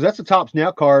 Yeah, because that's a Tops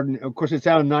Now card, and of course it's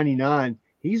out of 99.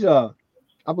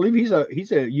 I believe he's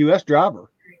a U.S.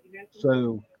 driver.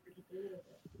 So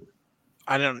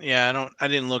I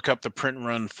didn't look up the print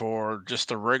run for just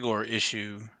the regular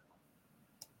issue,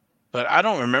 but I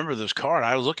don't remember this card.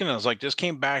 I was looking, I was like, this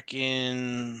came back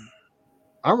in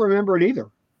I don't remember it either.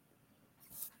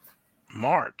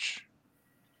 March.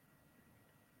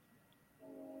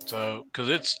 So, because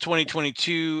it's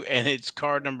 2022 and it's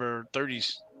card number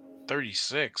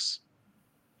 36.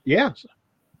 Yeah,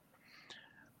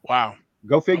 Wow.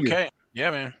 go figure. Okay.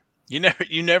 Yeah, man. You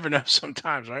never know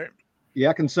sometimes, right? Yeah,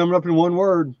 I can sum it up in one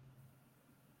word.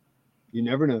 You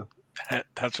never know.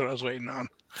 That's what I was waiting on.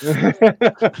 All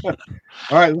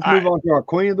right, let's move on to our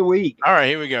Queen of the Week. All right,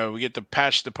 here we go. We get the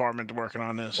patch department working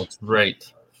on this. That's right.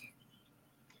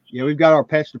 Yeah, we've got our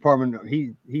patch department.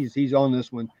 He's on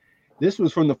this one. This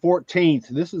was from the 14th.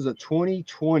 This is a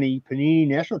 2020 Panini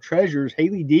National Treasures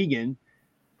Haley Deegan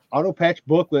auto patch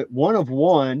booklet, 1 of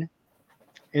 1.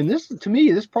 And this, to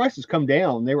me, this price has come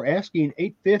down. They were asking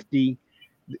 $850.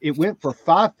 It went for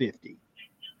 $550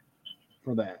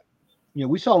 for that. You know,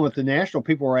 we saw with the National,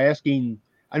 people were asking.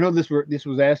 I know this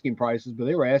was asking prices, but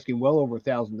they were asking well over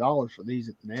 $1,000 for these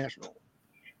at the National.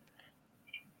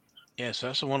 Yeah, so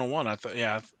that's a 101. I thought,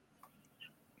 yeah.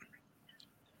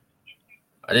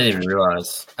 I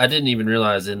didn't even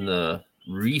realize in the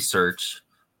research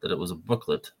that it was a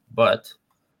booklet, but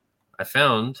I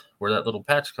found where that little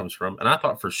patch comes from, and I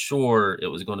thought for sure it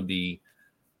was going to be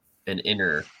an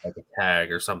inner, like a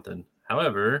tag or something.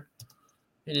 However,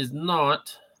 it is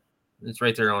not. It's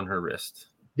right there on her wrist.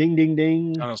 Ding, ding,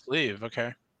 ding. On a sleeve.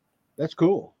 Okay. That's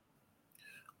cool.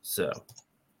 So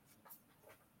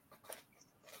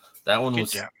that one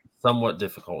was somewhat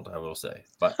difficult, I will say.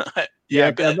 But yeah,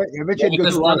 I bet you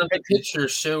because a lot of the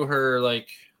pictures show her like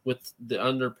with the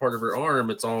under part of her arm,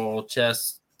 it's all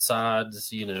chest,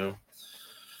 sides, you know.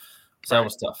 So that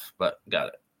was tough, but got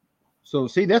it. So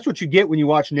see, that's what you get when you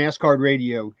watch NASCAR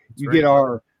radio. You get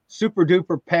our super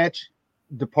duper patch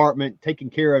department taking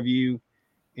care of you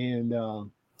and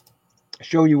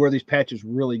showing you where these patches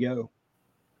really go.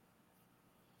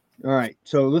 All right,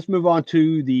 so let's move on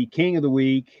to the King of the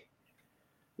Week.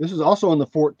 This is also on the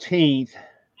 14th.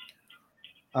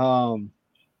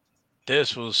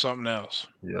 This was something else.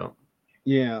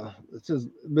 Yeah.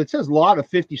 It says lot of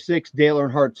 56 Dale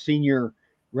Earnhardt Sr.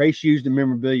 race used and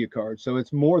memorabilia cards. So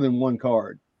it's more than one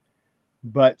card.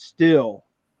 But still,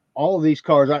 all of these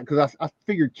cards, because I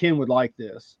figured Ken would like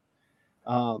this.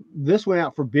 This went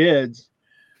out for bids,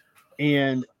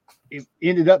 and it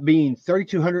ended up being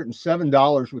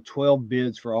 $3,207 with 12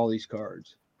 bids for all these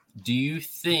cards. Do you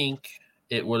think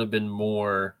it would have been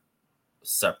more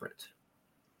separate?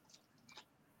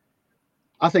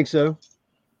 I think so.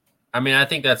 I mean, I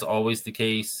think that's always the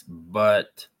case,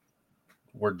 but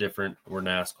we're different. We're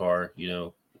NASCAR, you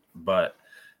know, and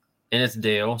it's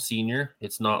Dale Sr.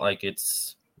 It's not like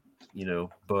it's, you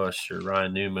know, Bush or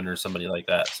Ryan Newman or somebody like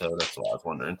that. So that's what I was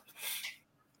wondering.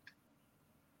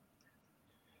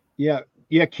 Yeah,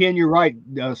 Ken, you're right.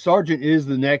 Sargent is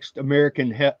the next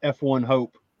American F1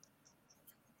 hope.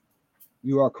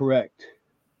 You are correct.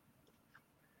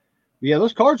 Yeah,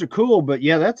 those cards are cool, but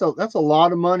yeah, that's a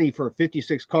lot of money for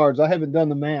 56 cards. I haven't done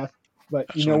the math, but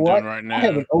you know what? Right now. I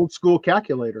have an old school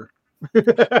calculator.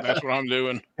 That's what I'm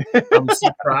doing. I'm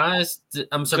surprised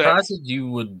that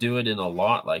you would do it in a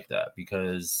lot like that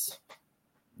because,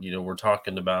 you know, we're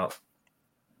talking about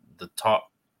the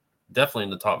top, definitely in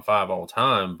the top 5 all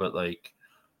time, but like,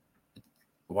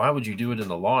 why would you do it in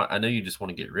a lot? I know you just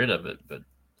want to get rid of it, but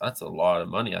that's a lot of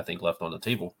money, I think, left on the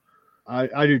table.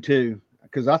 I do too,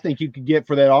 because I think you could get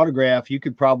for that autograph, you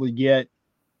could probably get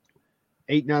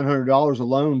 $800-900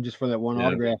 alone just for that one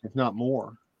autograph, if not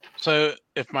more. So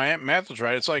if my math was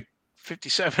right, it's like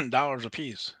 $57 a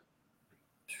piece.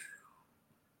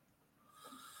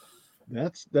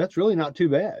 That's really not too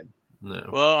bad. No.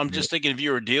 Well, I'm just thinking if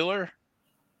you're a dealer,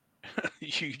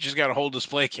 you just got a whole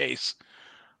display case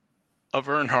of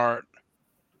Earnhardt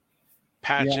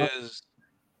patches,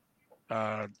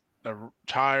 a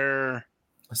tire.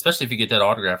 Especially if you get that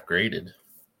autograph graded.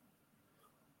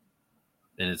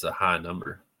 And it's a high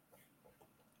number.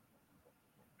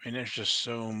 I mean, there's just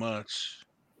so much.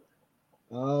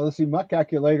 Let's see. My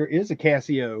calculator is a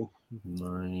Casio.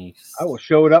 Nice. I will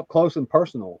show it up close and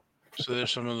personal. So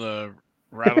there's some of the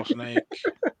rattlesnake.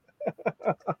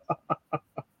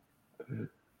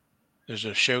 There's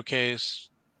a showcase,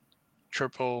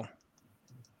 triple.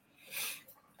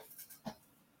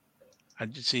 I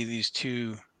did see these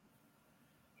two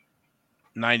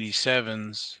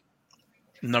 97s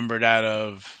numbered out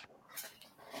of,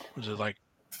 was it like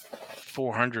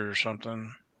 400 or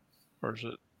something? Or is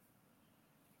it?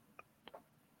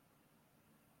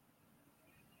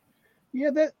 Yeah,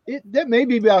 that may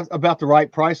be about the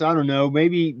right price. I don't know.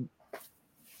 Maybe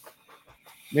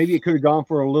it could have gone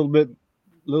for a little bit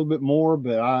more,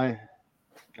 but I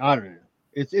don't know.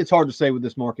 It's hard to say with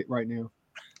this market right now.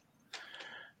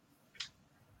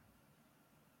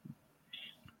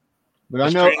 But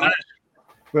That's nice.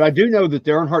 But I do know that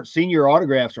the Earnhardt Senior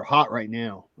autographs are hot right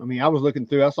now. I mean, I was looking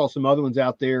through. I saw some other ones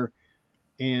out there,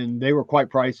 and they were quite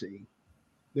pricey.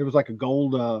 There was like a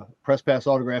gold press pass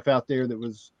autograph out there that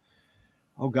was,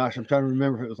 oh gosh, I'm trying to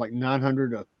remember if it was like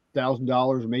 $900,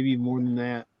 $1,000, or maybe even more than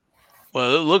that.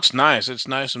 Well, it looks nice. It's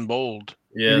nice and bold.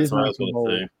 Yeah, it's nice and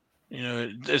bold. You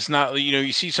know, it's not. You know,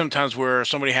 you see sometimes where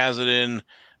somebody has it in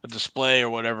a display or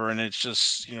whatever, and it's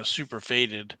just super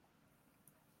faded.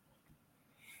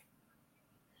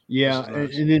 Yeah,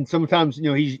 nice. and then sometimes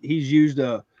he's used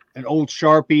an old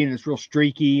Sharpie and it's real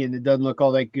streaky and it doesn't look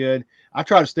all that good. I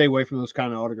try to stay away from those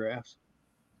kind of autographs.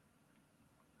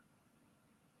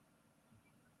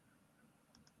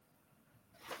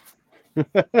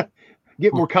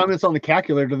 Get more comments on the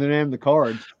calculator than I am the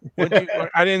cards.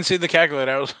 I didn't see the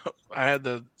calculator. I had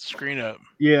the screen up.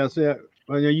 Yeah, so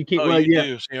you can't. Oh, you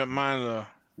do. See mine.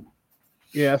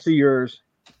 Yeah, I see yours.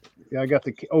 Yeah, I got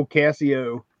the old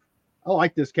Casio. I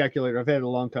like this calculator. I've had it a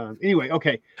long time. Anyway,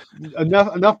 okay,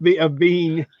 enough of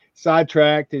being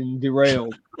sidetracked and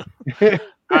derailed. All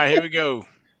right, here we go.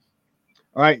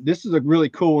 All right, this is a really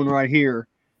cool one right here.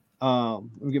 Let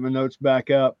me get my notes back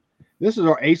up. This is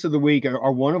our ace of the week,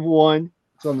 our 1 of 1.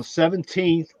 It's on the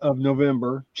 17th of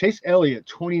November. Chase Elliott,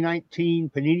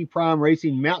 2019 Panini Prime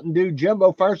Racing Mountain Dew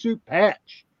Jumbo Firesuit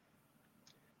Patch.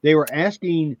 They were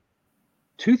asking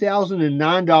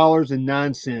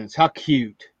 $2,009.09. How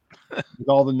cute. With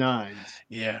all the nines.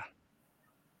 Yeah.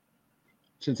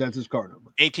 Since that's his card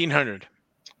number. 1,800.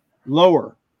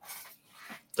 Lower.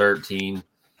 13.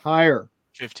 Higher.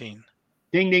 15.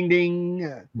 Ding, ding,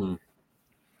 ding.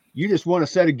 You just won a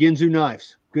set of Ginzu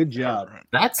knives. Good job.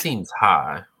 That seems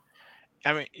high.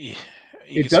 I mean,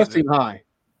 it does seem high.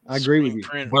 I agree with you.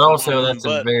 But also, that's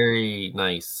a very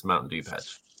nice Mountain Dew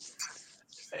patch.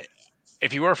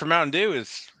 If you work for Mountain Dew,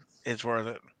 it's worth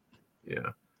it. Yeah.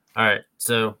 All right.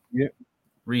 So,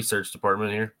 research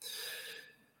department here.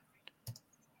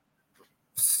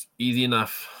 Easy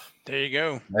enough. There you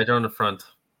go. Right on the front.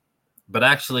 But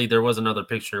actually, there was another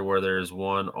picture where there's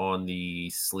one on the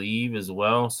sleeve as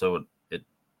well. So it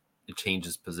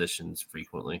changes positions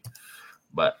frequently.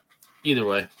 But either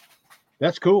way.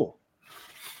 That's cool.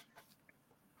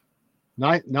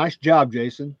 Nice job,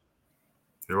 Jason.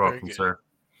 You're welcome, sir.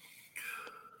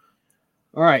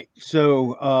 All right.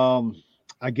 So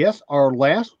I guess our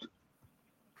last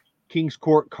King's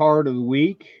Court card of the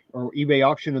week or eBay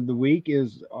auction of the week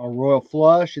is our Royal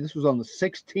Flush. This was on the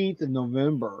 16th of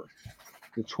November.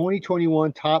 The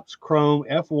 2021 Topps Chrome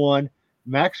F1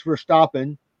 Max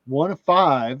Verstappen 1 of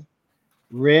 5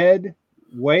 red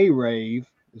Wayrave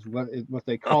is what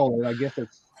they call it. I guess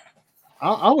it's. I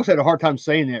almost had a hard time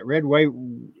saying that. Red Wave.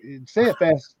 Say it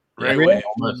fast. Ray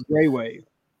Wave.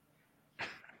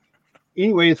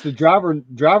 Anyway, it's the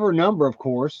driver number, of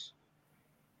course,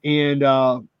 and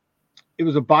it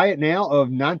was a buy it now of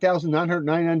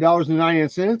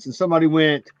 $9,999.99, and somebody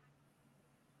went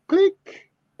click.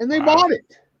 And they bought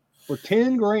it for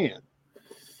 $10,000.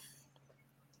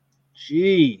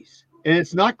 Jeez. And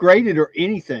it's not graded or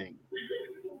anything.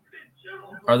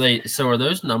 Are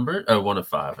those numbered? Oh, 1 of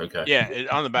 5. Okay. Yeah,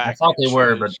 on the back. I thought they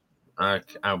were, but I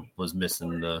was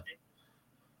missing the.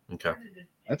 Okay.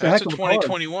 That's a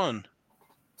 2021.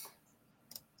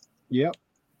 Yep.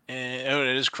 And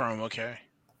it is Chrome. Okay.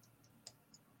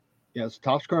 Yeah, it's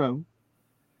Topps Chrome.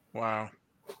 Wow.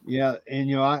 Yeah,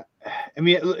 and I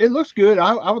mean, it looks good.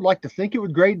 I would like to think it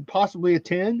would grade possibly a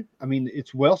 10. I mean,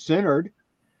 it's well centered.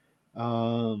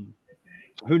 Who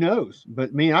knows? But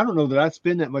I mean, I don't know that I'd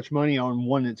spend that much money on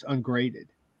one that's ungraded.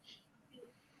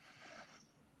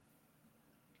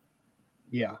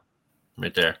 Yeah,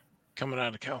 right there. Coming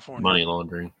out of California. Money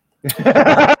laundering.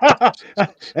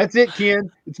 That's it,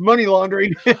 Ken. It's money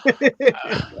laundering.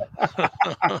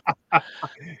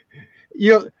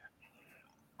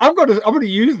 I'm going to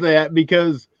use that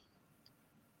because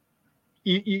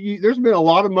there's been a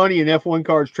lot of money in F1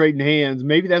 cards trading hands.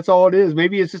 Maybe that's all it is.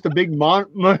 Maybe it's just a big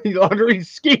money laundering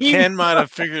scheme. Ken might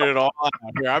have figured it all out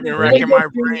here. I've been racking my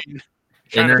brain.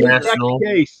 International,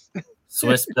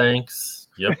 Swiss banks.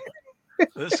 Yep.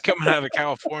 This is coming out of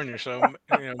California, so right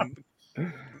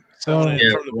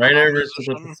over to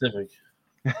the Pacific.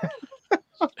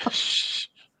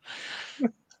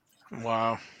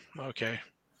 Wow. Okay.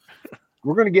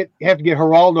 we're going to have to get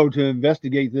Geraldo to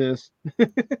investigate this.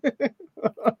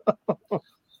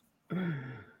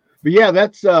 But yeah,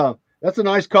 that's a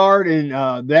nice card,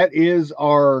 and that is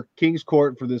our King's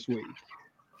Court for this week.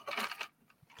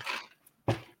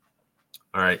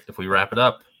 All right, if we wrap it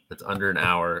up, it's under an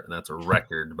hour, and that's a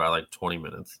record by like 20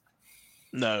 minutes.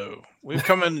 No, we've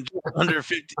come in under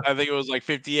 50. I think it was like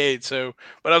 58. So,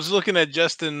 but I was looking at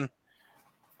Justin.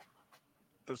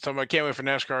 So I can't wait for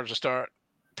NASCAR to start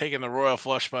taking the Royal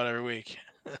Flush spot every week.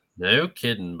 No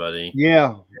kidding, buddy.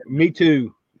 Yeah, me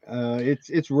too.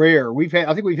 It's rare.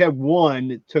 I think we've had one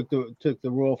that took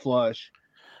the Royal Flush.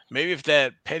 Maybe if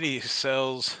that Petty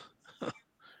sells.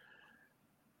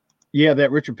 Yeah,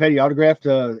 that Richard Petty autographed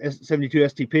 72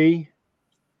 STP.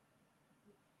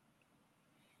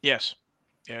 Yes.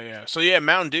 Yeah. So yeah,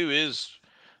 Mountain Dew is.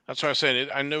 That's what I said.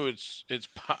 I know it's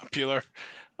popular.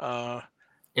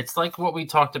 It's like what we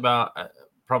talked about,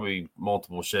 probably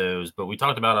multiple shows, but we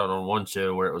talked about it on one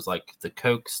show where it was like the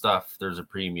Coke stuff. There's a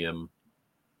premium.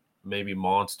 Maybe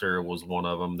Monster was one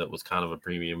of them that was kind of a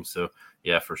premium. So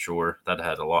yeah, for sure, that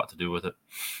had a lot to do with it.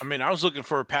 I mean, I was looking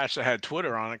for a patch that had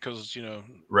Twitter on it because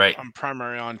right, I'm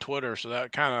primary on Twitter, so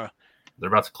that kind of. They're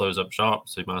about to close up shop,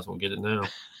 so you might as well get it now.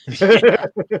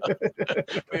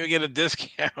 Maybe get a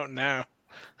discount now.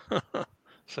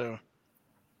 So.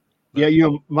 Yeah,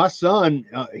 my son,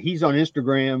 he's on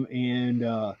Instagram, and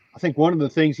I think one of the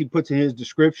things he puts in his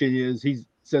description is he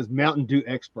says Mountain Dew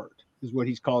expert is what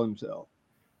he's called himself.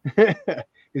 Because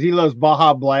he loves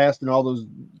Baja Blast and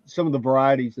some of the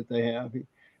varieties that they have.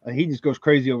 He just goes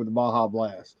crazy over the Baja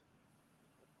Blast.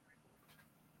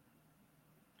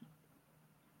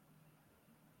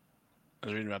 I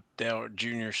was reading about Dale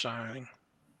Jr. signing.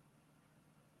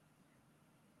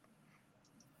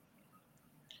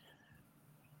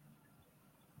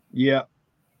 Yeah.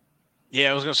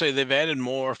 Yeah, I was going to say they've added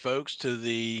more folks to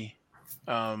the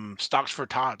Stocks for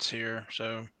Tots here.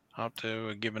 So I'll have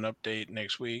to give an update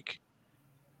next week.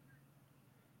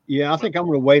 Yeah, I think I'm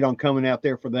going to wait on coming out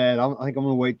there for that. I think I'm going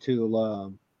to wait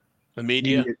till the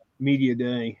media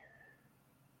day.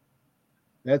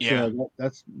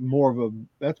 That's more of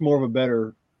a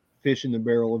better fish in the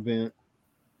barrel event.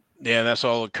 Yeah, that's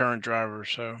all the current drivers.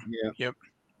 So yeah, yep.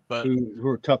 But who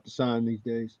are tough to sign these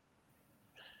days.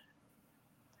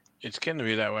 It's going to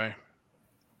be that way.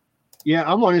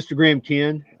 Yeah, I'm on Instagram,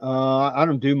 Ken. I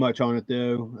don't do much on it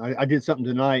though. I did something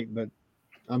tonight, but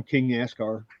I'm King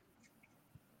NASCAR.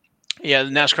 Yeah, the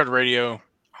NASCAR radio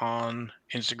on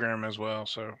Instagram as well.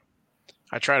 So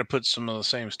I try to put some of the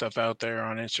same stuff out there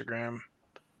on Instagram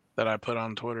that I put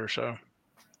on Twitter. So,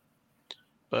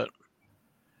 but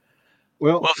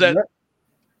well I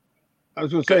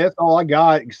was going to say that's all I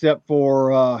got except for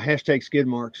hashtag skid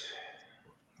marks.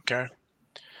 Okay.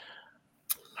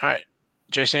 All right.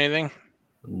 Jason, anything?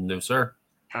 No, sir.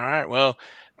 All right. Well,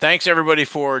 thanks everybody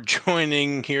for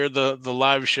joining here, the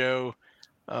live show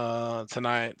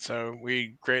tonight. So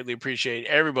we greatly appreciate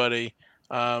everybody.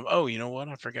 Oh, you know what?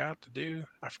 I forgot to do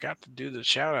the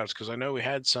shout outs because I know we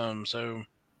had some. So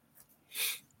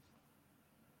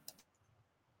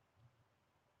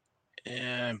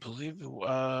and I believe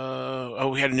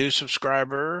we had a new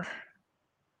subscriber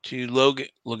to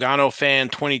Logano Fan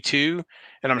 22,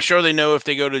 and I'm sure they know if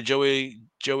they go to Joey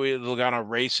Logano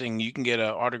Racing, you can get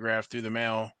an autograph through the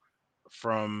mail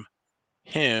from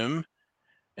him.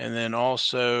 And then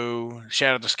also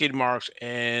shout out to Skid Marks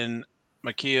and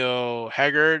Mikhail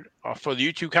Haggard for the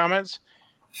YouTube comments.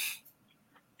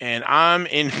 And I'm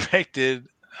Infected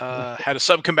had a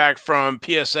sub come back from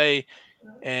PSA,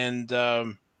 and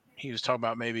he was talking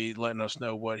about maybe letting us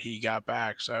know what he got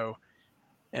back. So.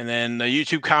 And then the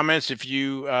YouTube comments, if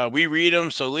you we read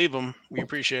them, so leave them. We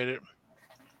appreciate it.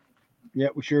 Yeah,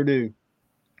 we sure do.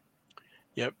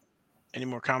 Yep. Any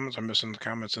more comments? I'm missing the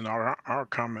comments in our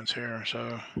comments here.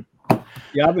 So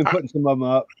yeah, I've been putting some of them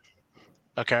up.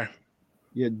 Okay.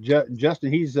 Yeah,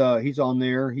 Justin, he's on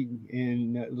there.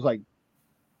 It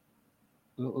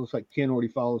looks like Ken already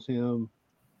follows him.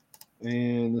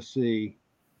 And let's see.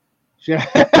 Shout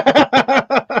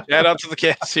out to the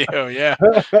Casio, yeah.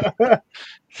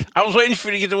 I was waiting for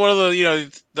you to get to one of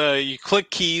the you click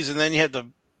keys and then you had to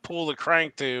pull the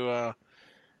crank to.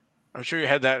 I'm sure you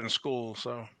had that in school,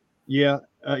 so. Yeah,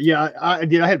 I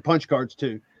did. I had punch cards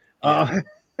too. Yeah.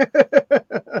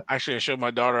 Actually, I showed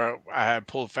my daughter. I had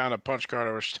found a punch card.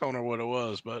 I was telling her what it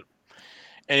was, but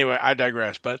anyway, I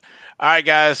digress. But all right,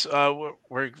 guys,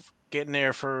 we're getting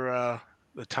there for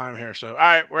the time here. So all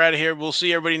right, we're out of here. We'll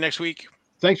see everybody next week.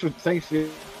 Thanks.